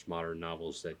first postmodern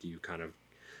novels that you kind of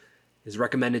is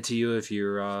recommended to you if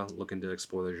you're looking to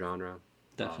explore the genre.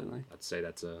 Definitely. I'd say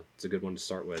it's a good one to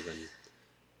start with, and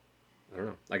I don't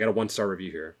know. I got a 1-star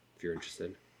review here if you're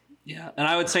interested. Yeah, and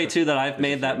I would say too that I've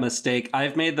made that mistake.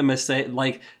 I've made the mistake,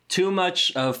 like too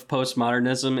much of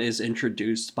postmodernism is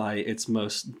introduced by its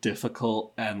most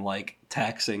difficult and like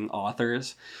taxing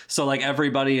authors. So like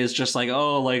everybody is just like,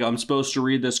 oh, like I'm supposed to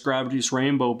read this Gravity's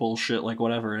Rainbow bullshit, like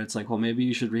whatever. And it's like, well, maybe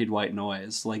you should read White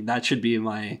Noise. Like that should be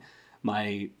my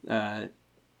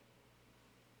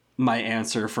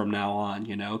answer from now on,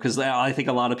 because I think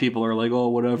a lot of people are like, oh,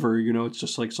 whatever, it's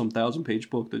just like some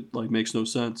 1,000-page book that like makes no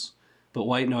sense. But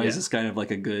White Noise is kind of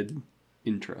like a good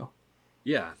intro.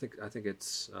 Yeah, I think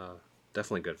it's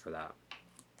definitely good for that.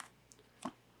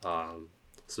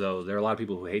 So there are a lot of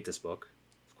people who hate this book,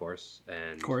 of course,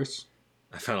 and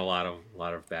I found a lot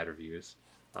of bad reviews.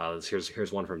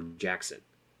 Here's one from Jackson.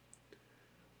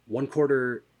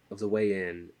 1/4 of the way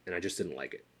in, and I just didn't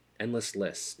like it. Endless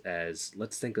list as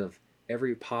let's think of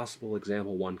every possible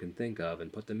example one can think of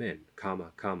and put them in,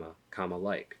 comma, comma, comma,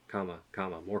 like, comma,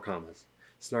 comma, more commas,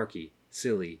 snarky.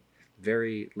 Silly,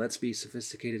 very let's be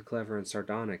sophisticated, clever, and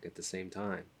sardonic at the same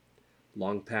time.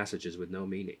 Long passages with no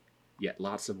meaning, yet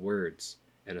lots of words,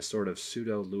 and a sort of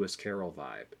pseudo-Lewis Carroll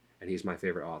vibe, and he's my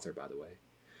favorite author, by the way.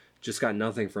 Just got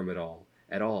nothing from it all,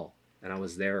 at all. and I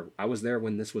was there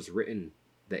when this was written,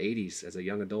 the 80s, as a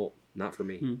young adult. Not for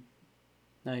me.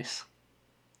 Nice.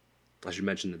 I should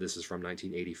mention that this is from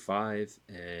 1985,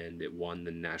 and it won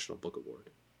the National Book Award.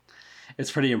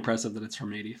 It's pretty impressive that it's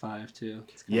from 85 too.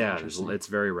 It's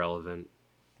very relevant.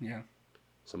 Yeah.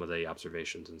 Some of the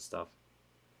observations and stuff.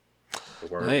 The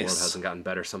world hasn't gotten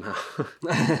better somehow.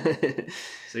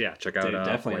 So yeah, check out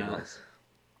definitely White not. Noise.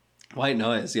 White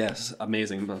Noise, yes.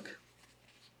 Amazing book.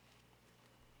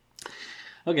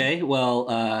 Okay,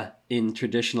 well, in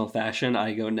traditional fashion,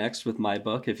 I go next with my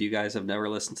book. If you guys have never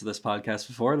listened to this podcast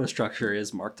before, the structure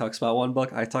is Mark talks about one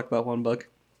book, I talk about one book,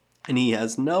 and he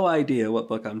has no idea what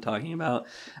book I'm talking about.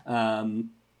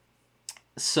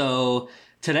 So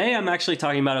today I'm actually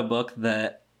talking about a book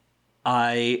that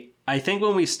I think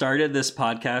when we started this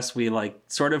podcast, we like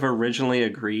sort of originally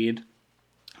agreed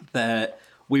that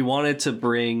we wanted to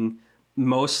bring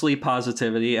mostly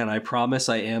positivity, and I promise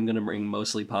I am going to bring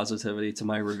mostly positivity to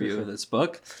my review of this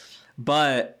book.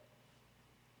 But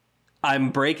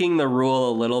I'm breaking the rule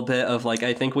a little bit of like,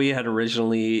 I think we had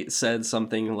originally said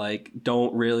something like,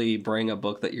 don't really bring a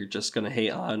book that you're just going to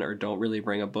hate on, or don't really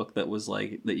bring a book that was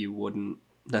like, that you wouldn't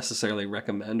necessarily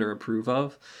recommend or approve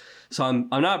of. So I'm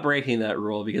not breaking that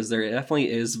rule, because there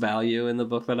definitely is value in the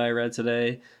book that I read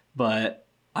today, but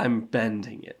I'm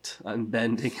bending it. I'm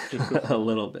bending it a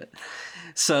little bit.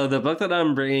 So the book that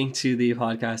I'm bringing to the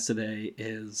podcast today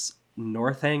is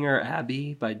Northanger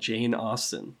Abbey by Jane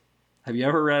Austen. Have you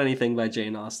ever read anything by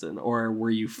Jane Austen, or were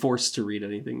you forced to read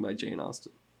anything by Jane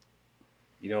Austen?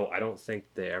 I don't think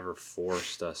they ever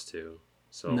forced us to.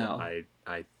 So no.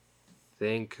 I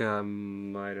think I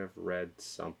might have read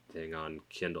something on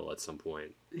Kindle at some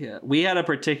point. Yeah, me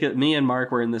and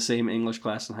Mark were in the same English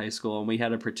class in high school, and we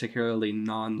had a particularly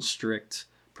non-strict,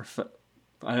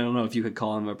 I don't know if you could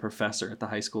call him a professor at the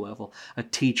high school level, a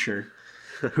teacher,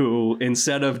 who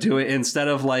instead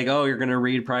of like, oh, you're going to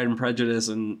read Pride and Prejudice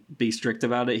and be strict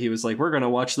about it, he was like, we're going to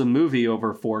watch the movie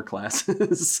over 4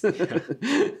 classes.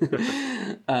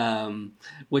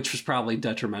 Which was probably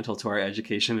detrimental to our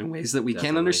education in ways that we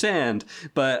can't understand,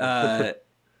 but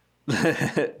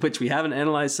which we haven't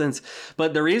analyzed since.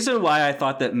 But the reason why I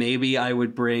thought that maybe I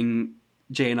would bring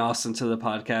Jane Austen to the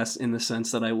podcast, in the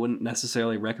sense that I wouldn't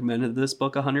necessarily recommend this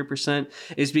book 100%,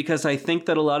 is because I think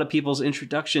that a lot of people's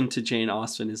introduction to Jane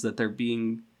Austen is that they're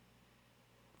being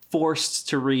forced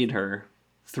to read her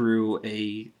through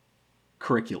a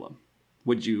curriculum.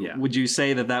 Would you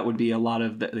say that would be a lot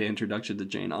of the introduction to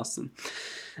Jane Austen?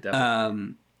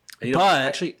 Definitely. But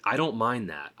actually, I don't mind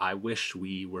that. I wish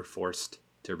we were forced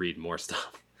to read more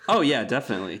stuff. Oh yeah,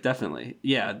 definitely.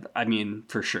 Yeah, I mean,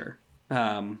 for sure.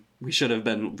 We should have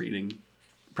been reading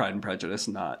Pride and Prejudice,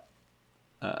 not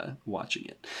watching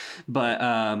it.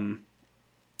 But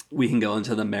we can go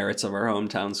into the merits of our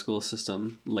hometown school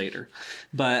system later.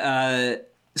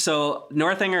 But so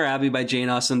Northanger Abbey by Jane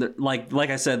Austen, like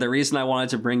I said, the reason I wanted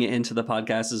to bring it into the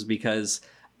podcast is because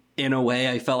in a way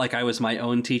I felt like I was my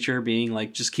own teacher, being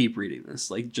like, just keep reading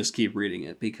this, like just keep reading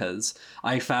it, because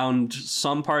I found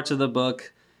some parts of the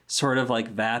book sort of like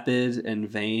vapid and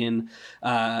vain.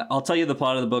 I'll tell you the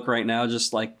plot of the book right now,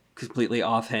 just like completely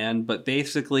offhand, but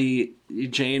basically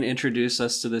Jane introduced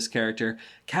us to this character,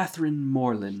 Catherine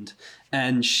Morland,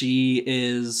 and she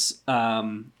is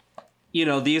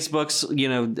these books,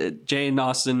 Jane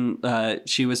Austen,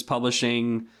 she was probably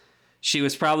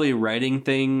writing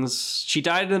things. She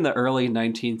died in the early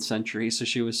 19th century, so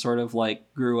she was sort of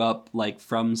like grew up like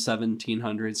from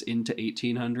 1700s into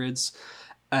 1800s.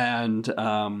 And,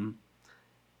 so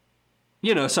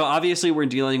obviously we're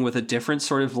dealing with a different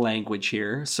sort of language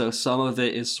here. So some of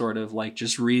it is sort of like,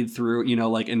 just read through,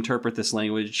 like interpret this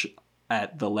language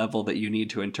at the level that you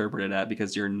need to interpret it at,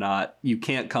 because you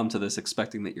can't come to this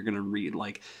expecting that you're going to read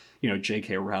like,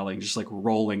 J.K. Rowling just like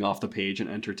rolling off the page and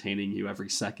entertaining you every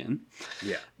second.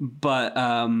 Yeah. But,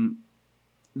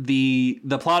 the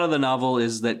plot of the novel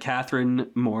is that Catherine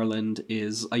Morland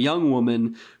is a young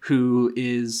woman who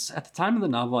is, at the time of the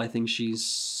novel, I think she's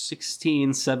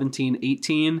 16, 17,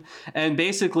 18. And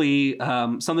basically,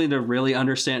 something to really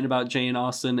understand about Jane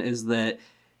Austen is that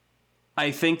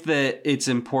I think that it's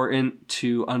important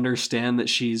to understand that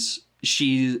she,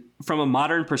 from a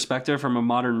modern perspective, from a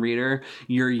modern reader,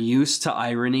 you're used to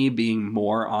irony being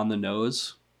more on the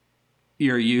nose.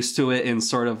 You're used to it in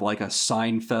sort of like a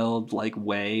Seinfeld like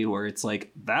way, where it's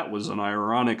like, that was an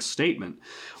ironic statement.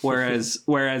 Whereas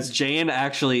Jane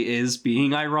actually is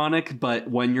being ironic, but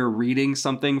when you're reading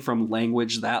something from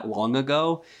language that long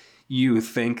ago, you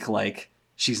think like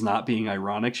she's not being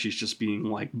ironic, she's just being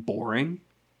like boring.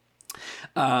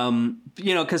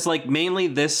 Because like mainly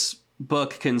this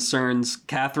book concerns,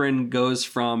 Catherine goes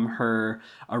from her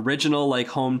original like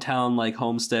hometown, like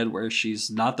homestead, where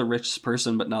she's not the richest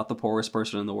person but not the poorest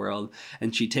person in the world,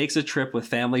 and she takes a trip with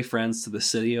family friends to the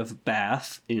city of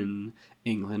Bath in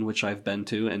England, which I've been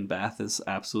to, and Bath is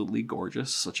absolutely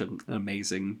gorgeous, such an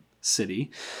amazing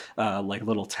city, like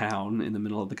little town in the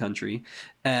middle of the country.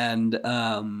 And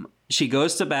she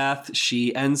goes to Bath.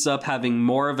 She ends up having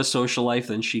more of a social life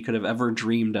than she could have ever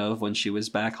dreamed of when she was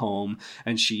back home.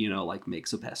 And she, you know, like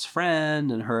makes a best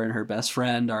friend, and her best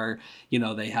friend are, you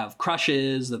know, they have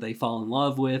crushes that they fall in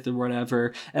love with or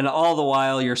whatever. And all the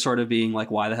while you're sort of being like,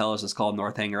 why the hell is this called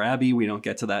Northanger Abbey? We don't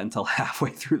get to that until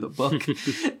halfway through the book,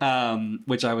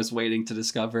 which I was waiting to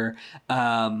discover.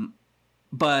 And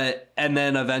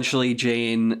then eventually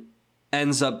Jane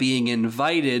ends up being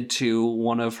invited to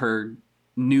one of her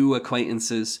new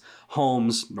acquaintances'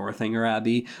 homes, Northanger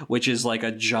Abbey, which is like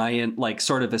a giant, like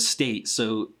sort of estate.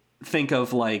 So think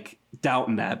of like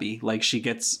Downton Abbey. Like she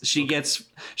gets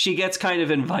kind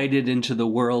of invited into the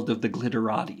world of the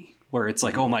glitterati, where it's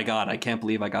like, oh my God, I can't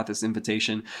believe I got this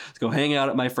invitation to go hang out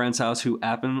at my friend's house, who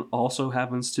also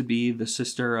happens to be the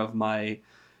sister of my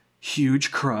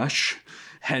huge crush,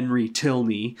 Henry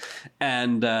Tilney.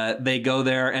 And they go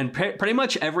there, and pretty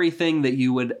much everything that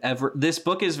you would ever, this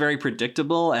book is very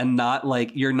predictable, and not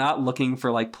like, you're not looking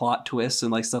for like plot twists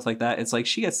and like stuff like that. It's like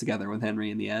she gets together with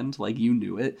Henry in the end, like you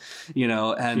knew it, you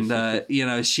know. And you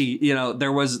know, she, you know,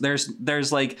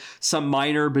 there's like some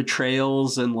minor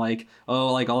betrayals and like,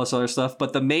 oh, like all this other stuff.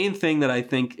 But the main thing that I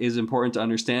think is important to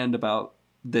understand about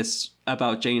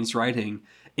Jane's writing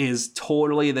is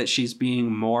totally that she's being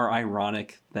more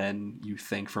ironic than you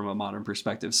think from a modern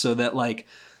perspective. So that like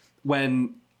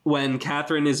when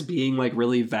Catherine is being like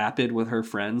really vapid with her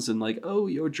friends and like, oh,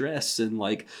 your dress, and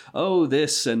like, oh,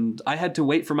 this, and I had to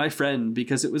wait for my friend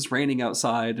because it was raining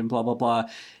outside and blah, blah, blah.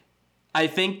 I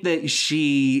think that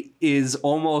she is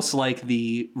almost like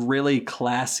the really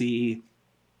classy,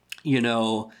 you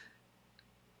know,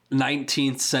 early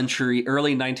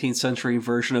 19th century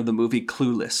version of the movie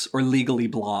Clueless or Legally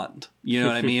Blonde. You know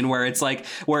what I mean? Where it's like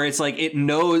it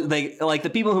knows, they like the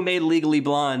people who made Legally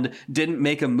Blonde didn't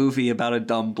make a movie about a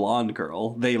dumb blonde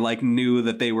girl. They like knew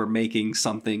that they were making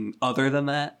something other than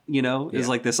that, you know, is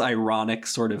like this ironic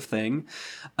sort of thing.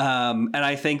 And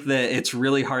I think that it's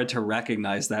really hard to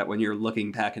recognize that when you're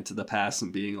looking back into the past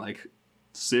and being like,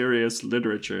 serious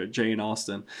literature, Jane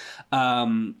Austen.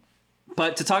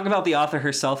 But to talk about the author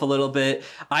herself a little bit,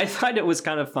 I find it was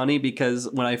kind of funny because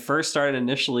when I first started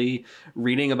initially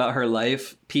reading about her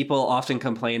life, people often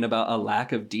complain about a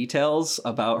lack of details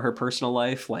about her personal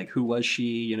life, like who was she,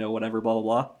 you know, whatever, blah, blah,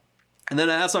 blah. And then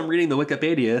as I'm reading the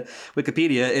Wikipedia,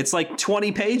 it's like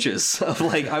 20 pages of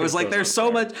like, I was like, there's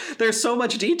so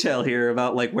much detail here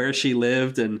about like where she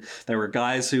lived. And there were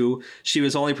guys who she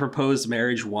was only proposed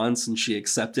marriage once and she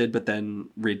accepted, but then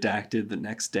redacted the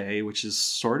next day, which is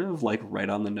sort of like right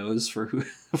on the nose for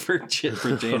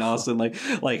Jane Austen,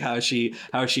 like how she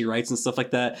writes and stuff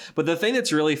like that. But the thing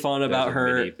that's really fun about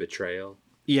her mini betrayal.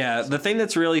 Yeah. The thing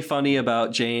that's really funny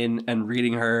about Jane and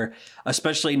reading her,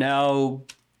 especially now,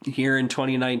 here in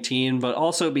 2019, but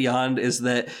also beyond, is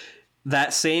that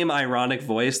same ironic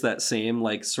voice, that same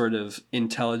like sort of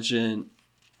intelligent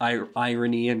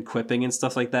irony and quipping and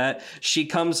stuff like that. She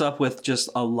comes up with just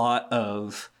a lot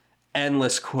of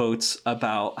endless quotes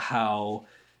about how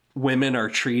women are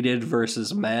treated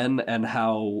versus men and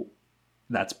how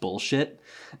that's bullshit.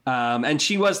 And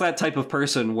she was that type of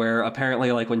person where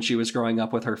apparently like when she was growing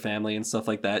up with her family and stuff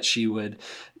like that, she would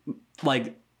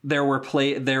like, there were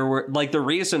like the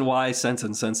reason why Sense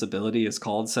and Sensibility is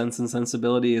called Sense and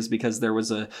Sensibility is because there was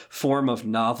a form of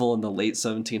novel in the late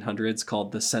 1700s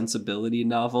called the sensibility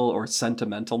novel or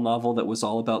sentimental novel that was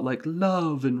all about like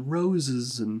love and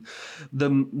roses and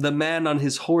the man on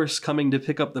his horse coming to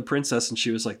pick up the princess. And she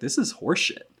was like, this is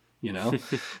horseshit, you know?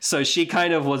 So she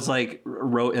kind of was like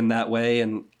wrote in that way.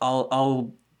 And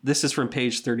this is from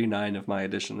page 39 of my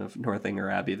edition of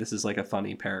Northanger Abbey. This is like a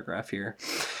funny paragraph here.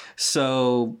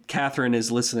 So Catherine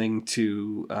is listening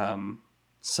to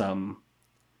some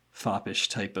foppish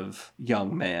type of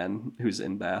young man who's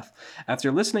in Bath.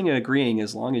 After listening and agreeing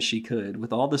as long as she could,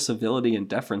 with all the civility and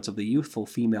deference of the youthful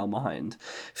female mind,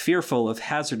 fearful of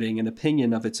hazarding an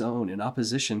opinion of its own in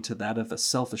opposition to that of a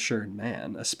self-assured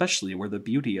man, especially where the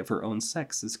beauty of her own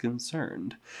sex is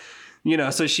concerned. You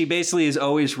know, so she basically is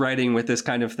always writing with this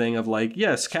kind of thing of like,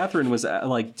 yes, Catherine was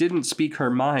like, didn't speak her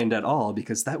mind at all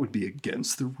because that would be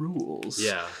against the rules.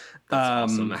 Yeah.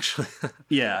 That's awesome, actually.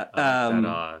 Yeah.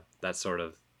 That sort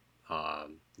of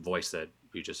voice that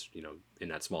you just, you know, in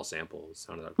that small sample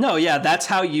sounded like. No, yeah, that's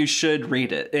how you should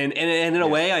read it. And in a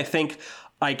way, I think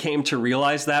I came to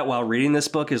realize that while reading this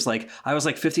book is like, I was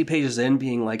like 50 pages in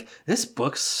being like, this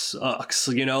book sucks.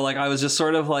 You know, like I was just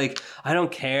sort of like, I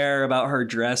don't care about her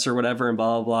dress or whatever and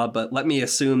blah, blah, blah. But let me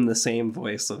assume the same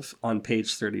voice of on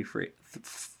page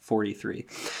 43.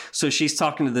 So she's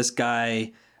talking to this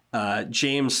guy,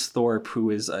 James Thorpe,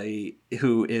 John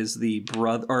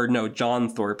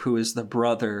Thorpe, who is the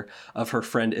brother of her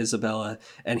friend Isabella,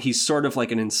 and he's sort of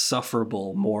like an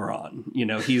insufferable moron. You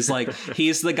know, he's like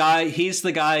he's the guy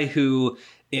who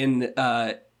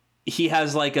he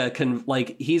has like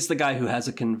he's the guy who has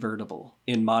a convertible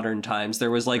in modern times.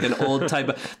 There was like an old type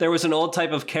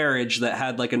of carriage that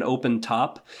had like an open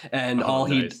top, and all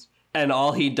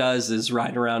he does is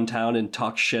ride around town and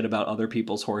talk shit about other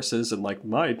people's horses and like,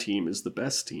 my team is the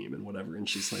best team and whatever. And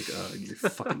she's like, you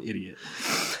fucking idiot.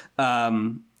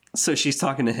 So she's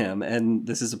talking to him, and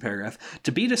this is a paragraph.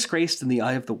 To be disgraced in the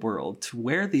eye of the world, to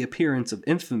wear the appearance of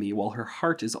infamy while her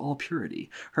heart is all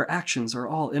purity, her actions are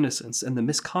all innocence, and the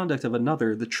misconduct of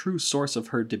another the true source of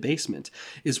her debasement,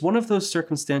 is one of those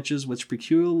circumstances which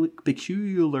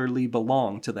peculiarly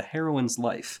belong to the heroine's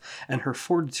life, and her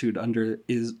fortitude under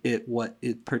what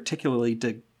it particularly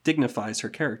dignifies her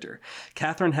character.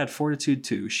 Catherine had fortitude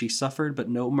too. She suffered, but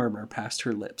no murmur passed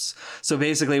her lips. So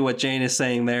basically what Jane is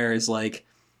saying there is like,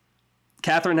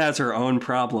 Catherine has her own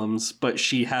problems, but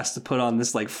she has to put on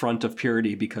this like front of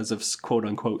purity because of quote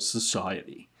unquote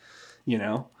society, you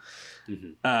know?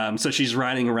 Mm-hmm. So she's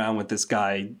riding around with this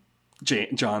guy,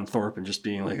 John Thorpe, and just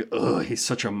being like, ugh, he's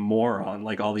such a moron.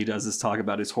 Like all he does is talk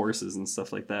about his horses and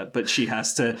stuff like that. But she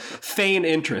has to feign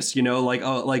interest, you know, like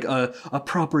a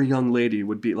proper young lady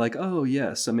would be like, oh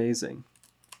yes, amazing.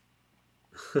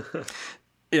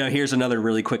 You know, here's another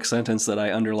really quick sentence that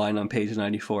I underline on page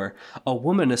 94. A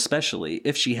woman, especially,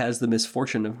 if she has the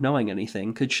misfortune of knowing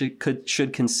anything,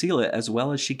 should conceal it as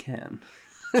well as she can.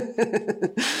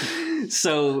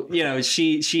 So, you know,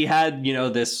 she had, you know,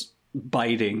 this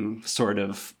biting sort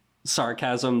of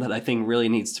sarcasm that I think really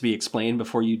needs to be explained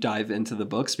before you dive into the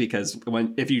books, because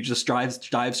if you just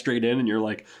dive straight in and you're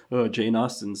like, oh, Jane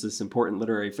Austen's this important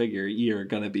literary figure, you're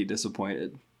going to be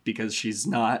disappointed. Because she's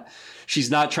not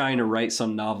trying to write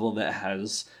some novel that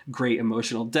has great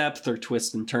emotional depth or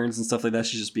twists and turns and stuff like that.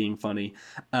 She's just being funny.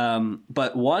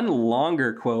 But one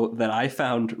longer quote that I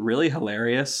found really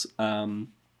hilarious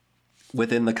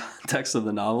within the context of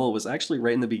the novel was actually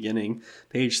right in the beginning,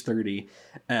 page 30.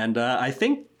 And I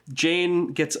think Jane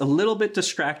gets a little bit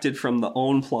distracted from the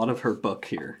own plot of her book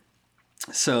here.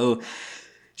 So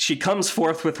she comes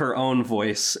forth with her own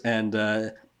voice,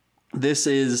 and this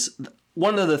is...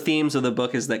 One of the themes of the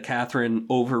book is that Catherine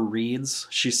overreads.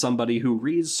 She's somebody who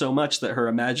reads so much that her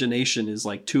imagination is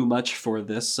like too much for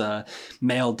this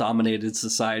male-dominated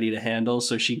society to handle.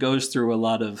 So she goes through a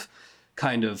lot of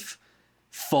kind of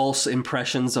false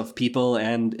impressions of people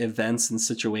and events and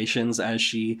situations as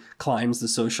she climbs the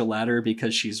social ladder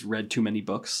because she's read too many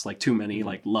books, like too many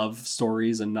like love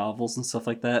stories and novels and stuff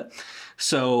like that.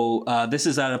 So this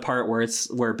is at a part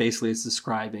where basically it's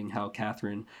describing how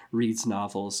Catherine reads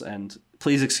novels. And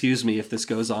please excuse me if this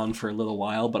goes on for a little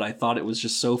while, but I thought it was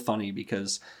just so funny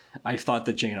because I thought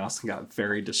that Jane Austen got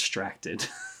very distracted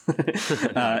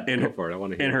in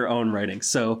her own writing.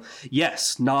 So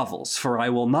yes, novels, for I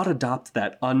will not adopt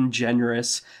that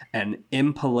ungenerous and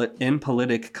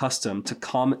impolitic custom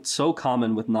so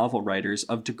common with novel writers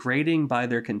of degrading by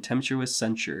their contemptuous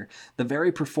censure the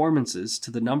very performances to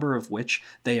the number of which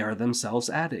they are themselves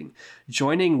adding,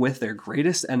 joining with their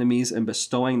greatest enemies in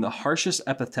bestowing the harshest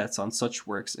epithets on such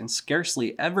works, and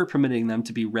scarcely ever permitting them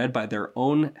to be read by their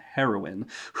own heroine,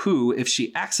 who, if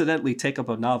she accidentally take up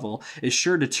a novel, is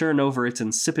sure to turn over its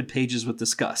insipid pages with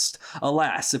disgust.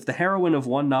 Alas, if the heroine of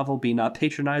one novel be not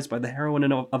patronized by the heroine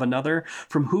of another,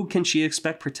 from who can she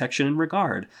expect protection and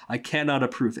regard? I cannot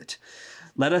approve it.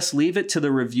 Let us leave it to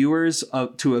the reviewers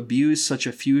to abuse such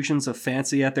effusions of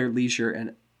fancy at their leisure,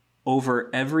 and over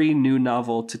every new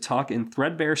novel to talk in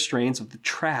threadbare strains of the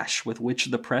trash with which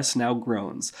the press now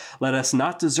groans. Let us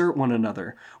not desert one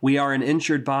another. We are an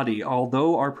injured body,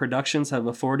 although our productions have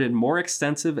afforded more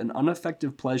extensive and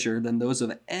unaffected pleasure than those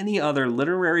of any other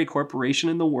literary corporation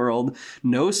in the world.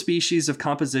 No species of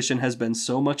composition has been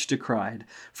so much decried.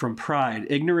 From pride,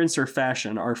 ignorance, or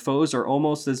fashion, our foes are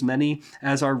almost as many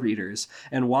as our readers.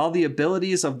 And while the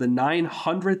abilities of the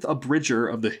 900th abridger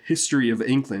of the history of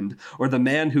England, or the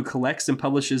man who collects and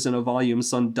publishes in a volume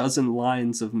some dozen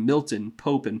lines of Milton,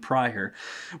 Pope, and Prior,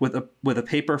 with a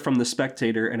paper from The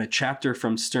Spectator and a chapter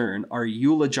from Sterne, are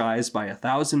eulogized by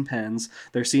 1,000 pens,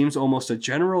 there seems almost a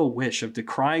general wish of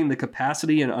decrying the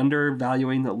capacity and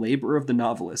undervaluing the labor of the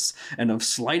novelists, and of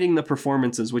slighting the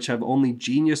performances which have only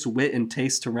genius, wit, and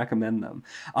taste to recommend them.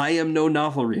 I am no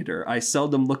novel reader. I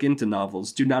seldom look into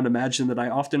novels. Do not imagine that I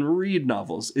often read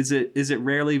novels. Is it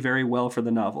rarely very well for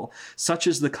the novel? Such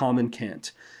is the common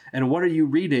cant. And what are you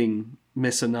reading,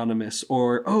 Miss Anonymous?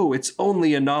 Or, oh, it's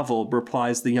only a novel,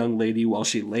 replies the young lady while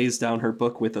she lays down her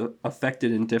book with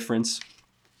affected indifference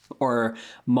or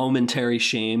momentary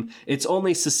shame. It's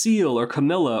only Cecile or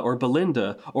Camilla or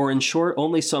Belinda, or in short,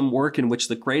 only some work in which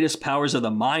the greatest powers of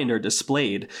the mind are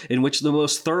displayed, in which the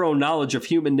most thorough knowledge of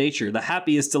human nature, the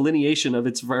happiest delineation of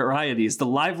its varieties, the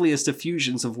liveliest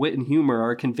effusions of wit and humor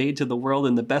are conveyed to the world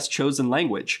in the best chosen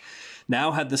language.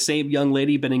 Now, had the same young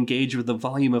lady been engaged with a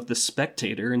volume of The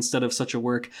Spectator instead of such a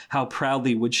work, how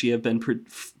proudly would she have been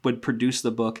would produce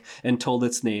the book and told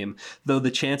its name, though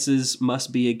the chances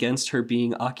must be against her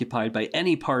being occupied by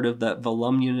any part of that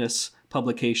voluminous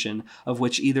publication, of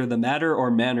which either the matter or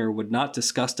manner would not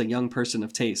disgust a young person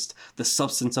of taste, the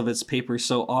substance of its papers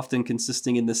so often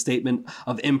consisting in the statement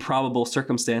of improbable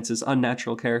circumstances,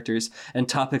 unnatural characters, and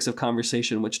topics of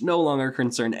conversation which no longer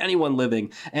concern anyone living,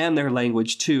 and their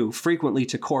language too, frequently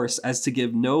to coarse, as to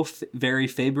give no very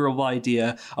favorable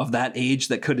idea of that age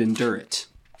that could endure it.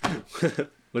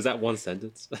 Was that one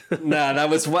sentence? No, that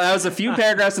was a few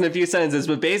paragraphs and a few sentences,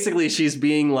 but basically she's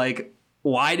being like,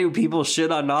 why do people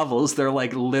shit on novels? They're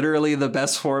like literally the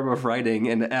best form of writing,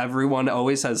 and everyone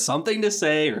always has something to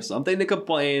say or something to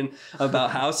complain about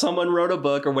how someone wrote a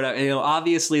book or whatever. You know,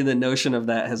 obviously the notion of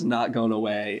that has not gone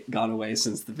away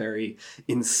since the very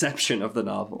inception of the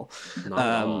novel. Not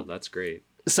at all. That's great.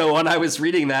 So when I was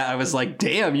reading that, I was like,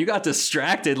 damn, you got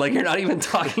distracted. Like, you're not even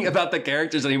talking about the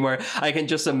characters anymore. I can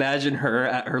just imagine her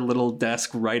at her little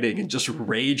desk writing and just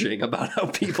raging about how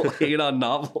people hate on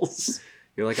novels.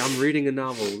 You're like, I'm reading a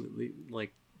novel.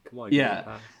 Like, come on.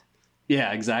 Yeah.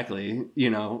 Yeah, exactly. You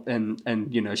know, and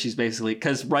you know, she's basically,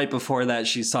 because right before that,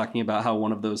 she's talking about how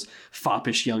one of those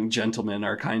foppish young gentlemen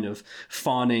are kind of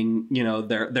fawning, you know,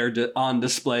 they're on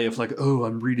display of like, oh,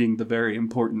 I'm reading the very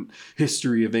important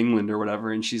history of England or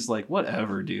whatever. And she's like,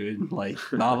 whatever, dude. Like,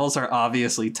 novels are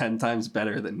obviously 10 times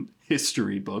better than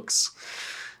history books.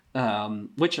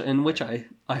 Which I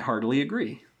heartily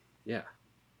agree. Yeah.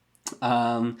 So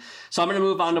I'm going to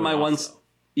move on to my ones.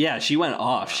 Yeah, she went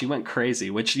off. Wow. She went crazy,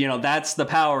 which, you know, that's the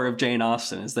power of Jane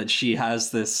Austen, is that she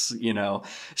has this, you know,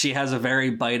 she has a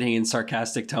very biting and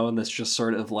sarcastic tone that's just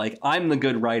sort of like, I'm the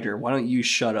good writer. Why don't you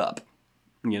shut up?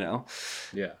 You know?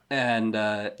 Yeah. And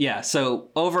yeah, so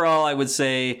overall, I would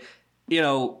say, you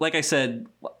know, like I said,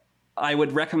 I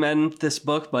would recommend this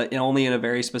book, but only in a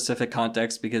very specific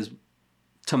context, because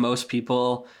to most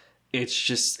people,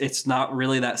 it's not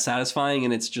really that satisfying,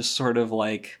 and it's just sort of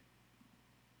like,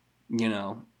 you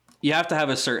know, you have to have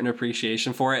a certain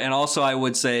appreciation for it. And also, I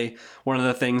would say one of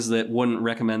the things that wouldn't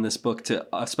recommend this book to,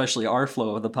 especially our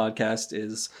flow of the podcast,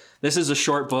 is this is a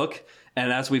short book.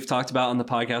 And as we've talked about on the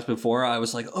podcast before, I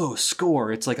was like, oh,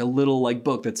 Score. It's like a little like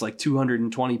book that's like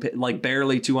 220, like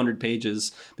barely 200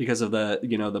 pages because of the,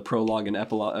 you know, the prologue and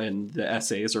epilogue and the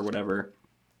essays or whatever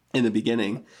in the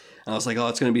beginning. And I was like, oh,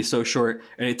 it's going to be so short.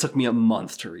 And it took me a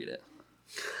month to read it.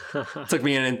 It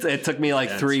took me like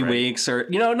dense, 3 weeks, or,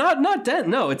 you know, not dense.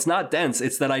 No, it's not dense.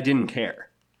 It's that I didn't care.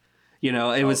 You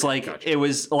know, it was like, gotcha. It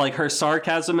was like her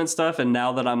sarcasm and stuff. And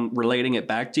now that I'm relating it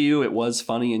back to you, it was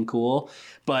funny and cool.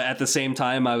 But at the same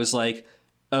time, I was like,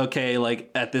 okay,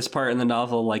 like at this part in the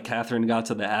novel, like Catherine got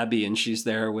to the Abbey and she's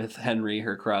there with Henry,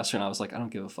 her crusher. And I was like, I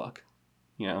don't give a fuck.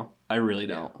 You know, I really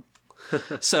don't.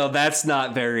 So that's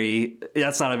not a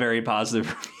very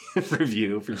positive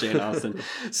review for Jane Austen.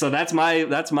 So that's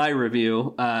my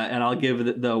review, and I'll give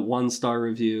the 1-star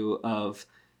review of,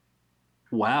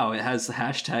 wow, it has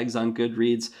hashtags on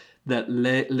Goodreads that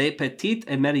Les Petites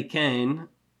Américaines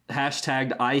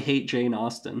hashtagged I hate Jane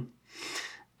Austen,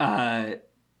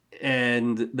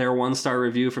 and their 1-star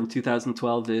review from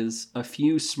 2012 is, a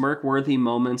few smirk-worthy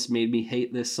moments made me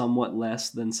hate this somewhat less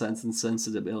than Sense and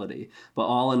Sensibility, but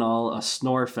all in all, a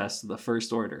snore fest of the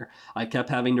first order. I kept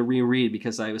having to reread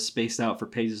because I was spaced out for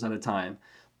pages at a time.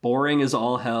 Boring as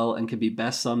all hell, and can be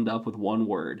best summed up with one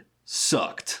word: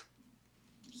 sucked.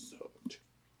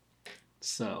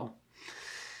 So,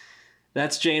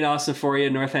 That's Jane Austen for you,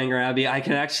 Northanger Abbey. I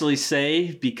can actually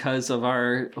say, because of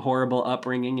our horrible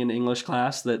upbringing in English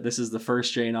class, that this is the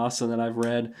first Jane Austen that I've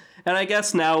read. And I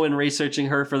guess now in researching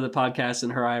her for the podcast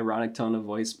and her ironic tone of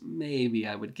voice, maybe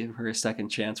I would give her a second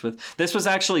chance with... This was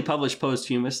actually published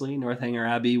posthumously. Northanger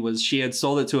Abbey was... She had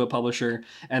sold it to a publisher,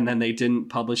 and then they didn't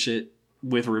publish it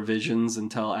with revisions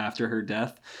until after her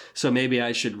death. So maybe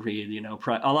I should read, you know...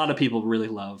 A lot of people really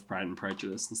love Pride and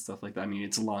Prejudice and stuff like that. I mean,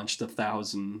 it's launched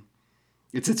 1,000...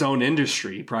 It's its own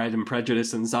industry, Pride and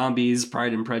Prejudice and zombies,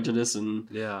 Pride and Prejudice and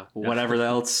whatever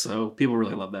else. So people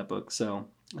really love that book. So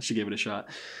I should give it a shot.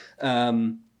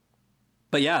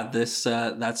 But yeah, that's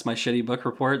my Shitty Book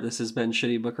Report. This has been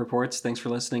Shitty Book Reports. Thanks for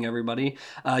listening, everybody.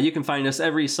 You can find us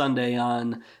every Sunday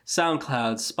on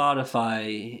SoundCloud,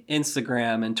 Spotify,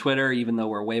 Instagram, and Twitter, even though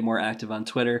we're way more active on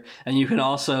Twitter. And you can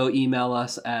also email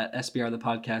us at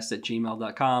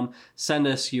sbrthepodcast@gmail.com. Send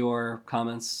us your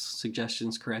comments,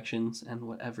 suggestions, corrections, and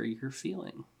whatever you're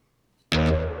feeling.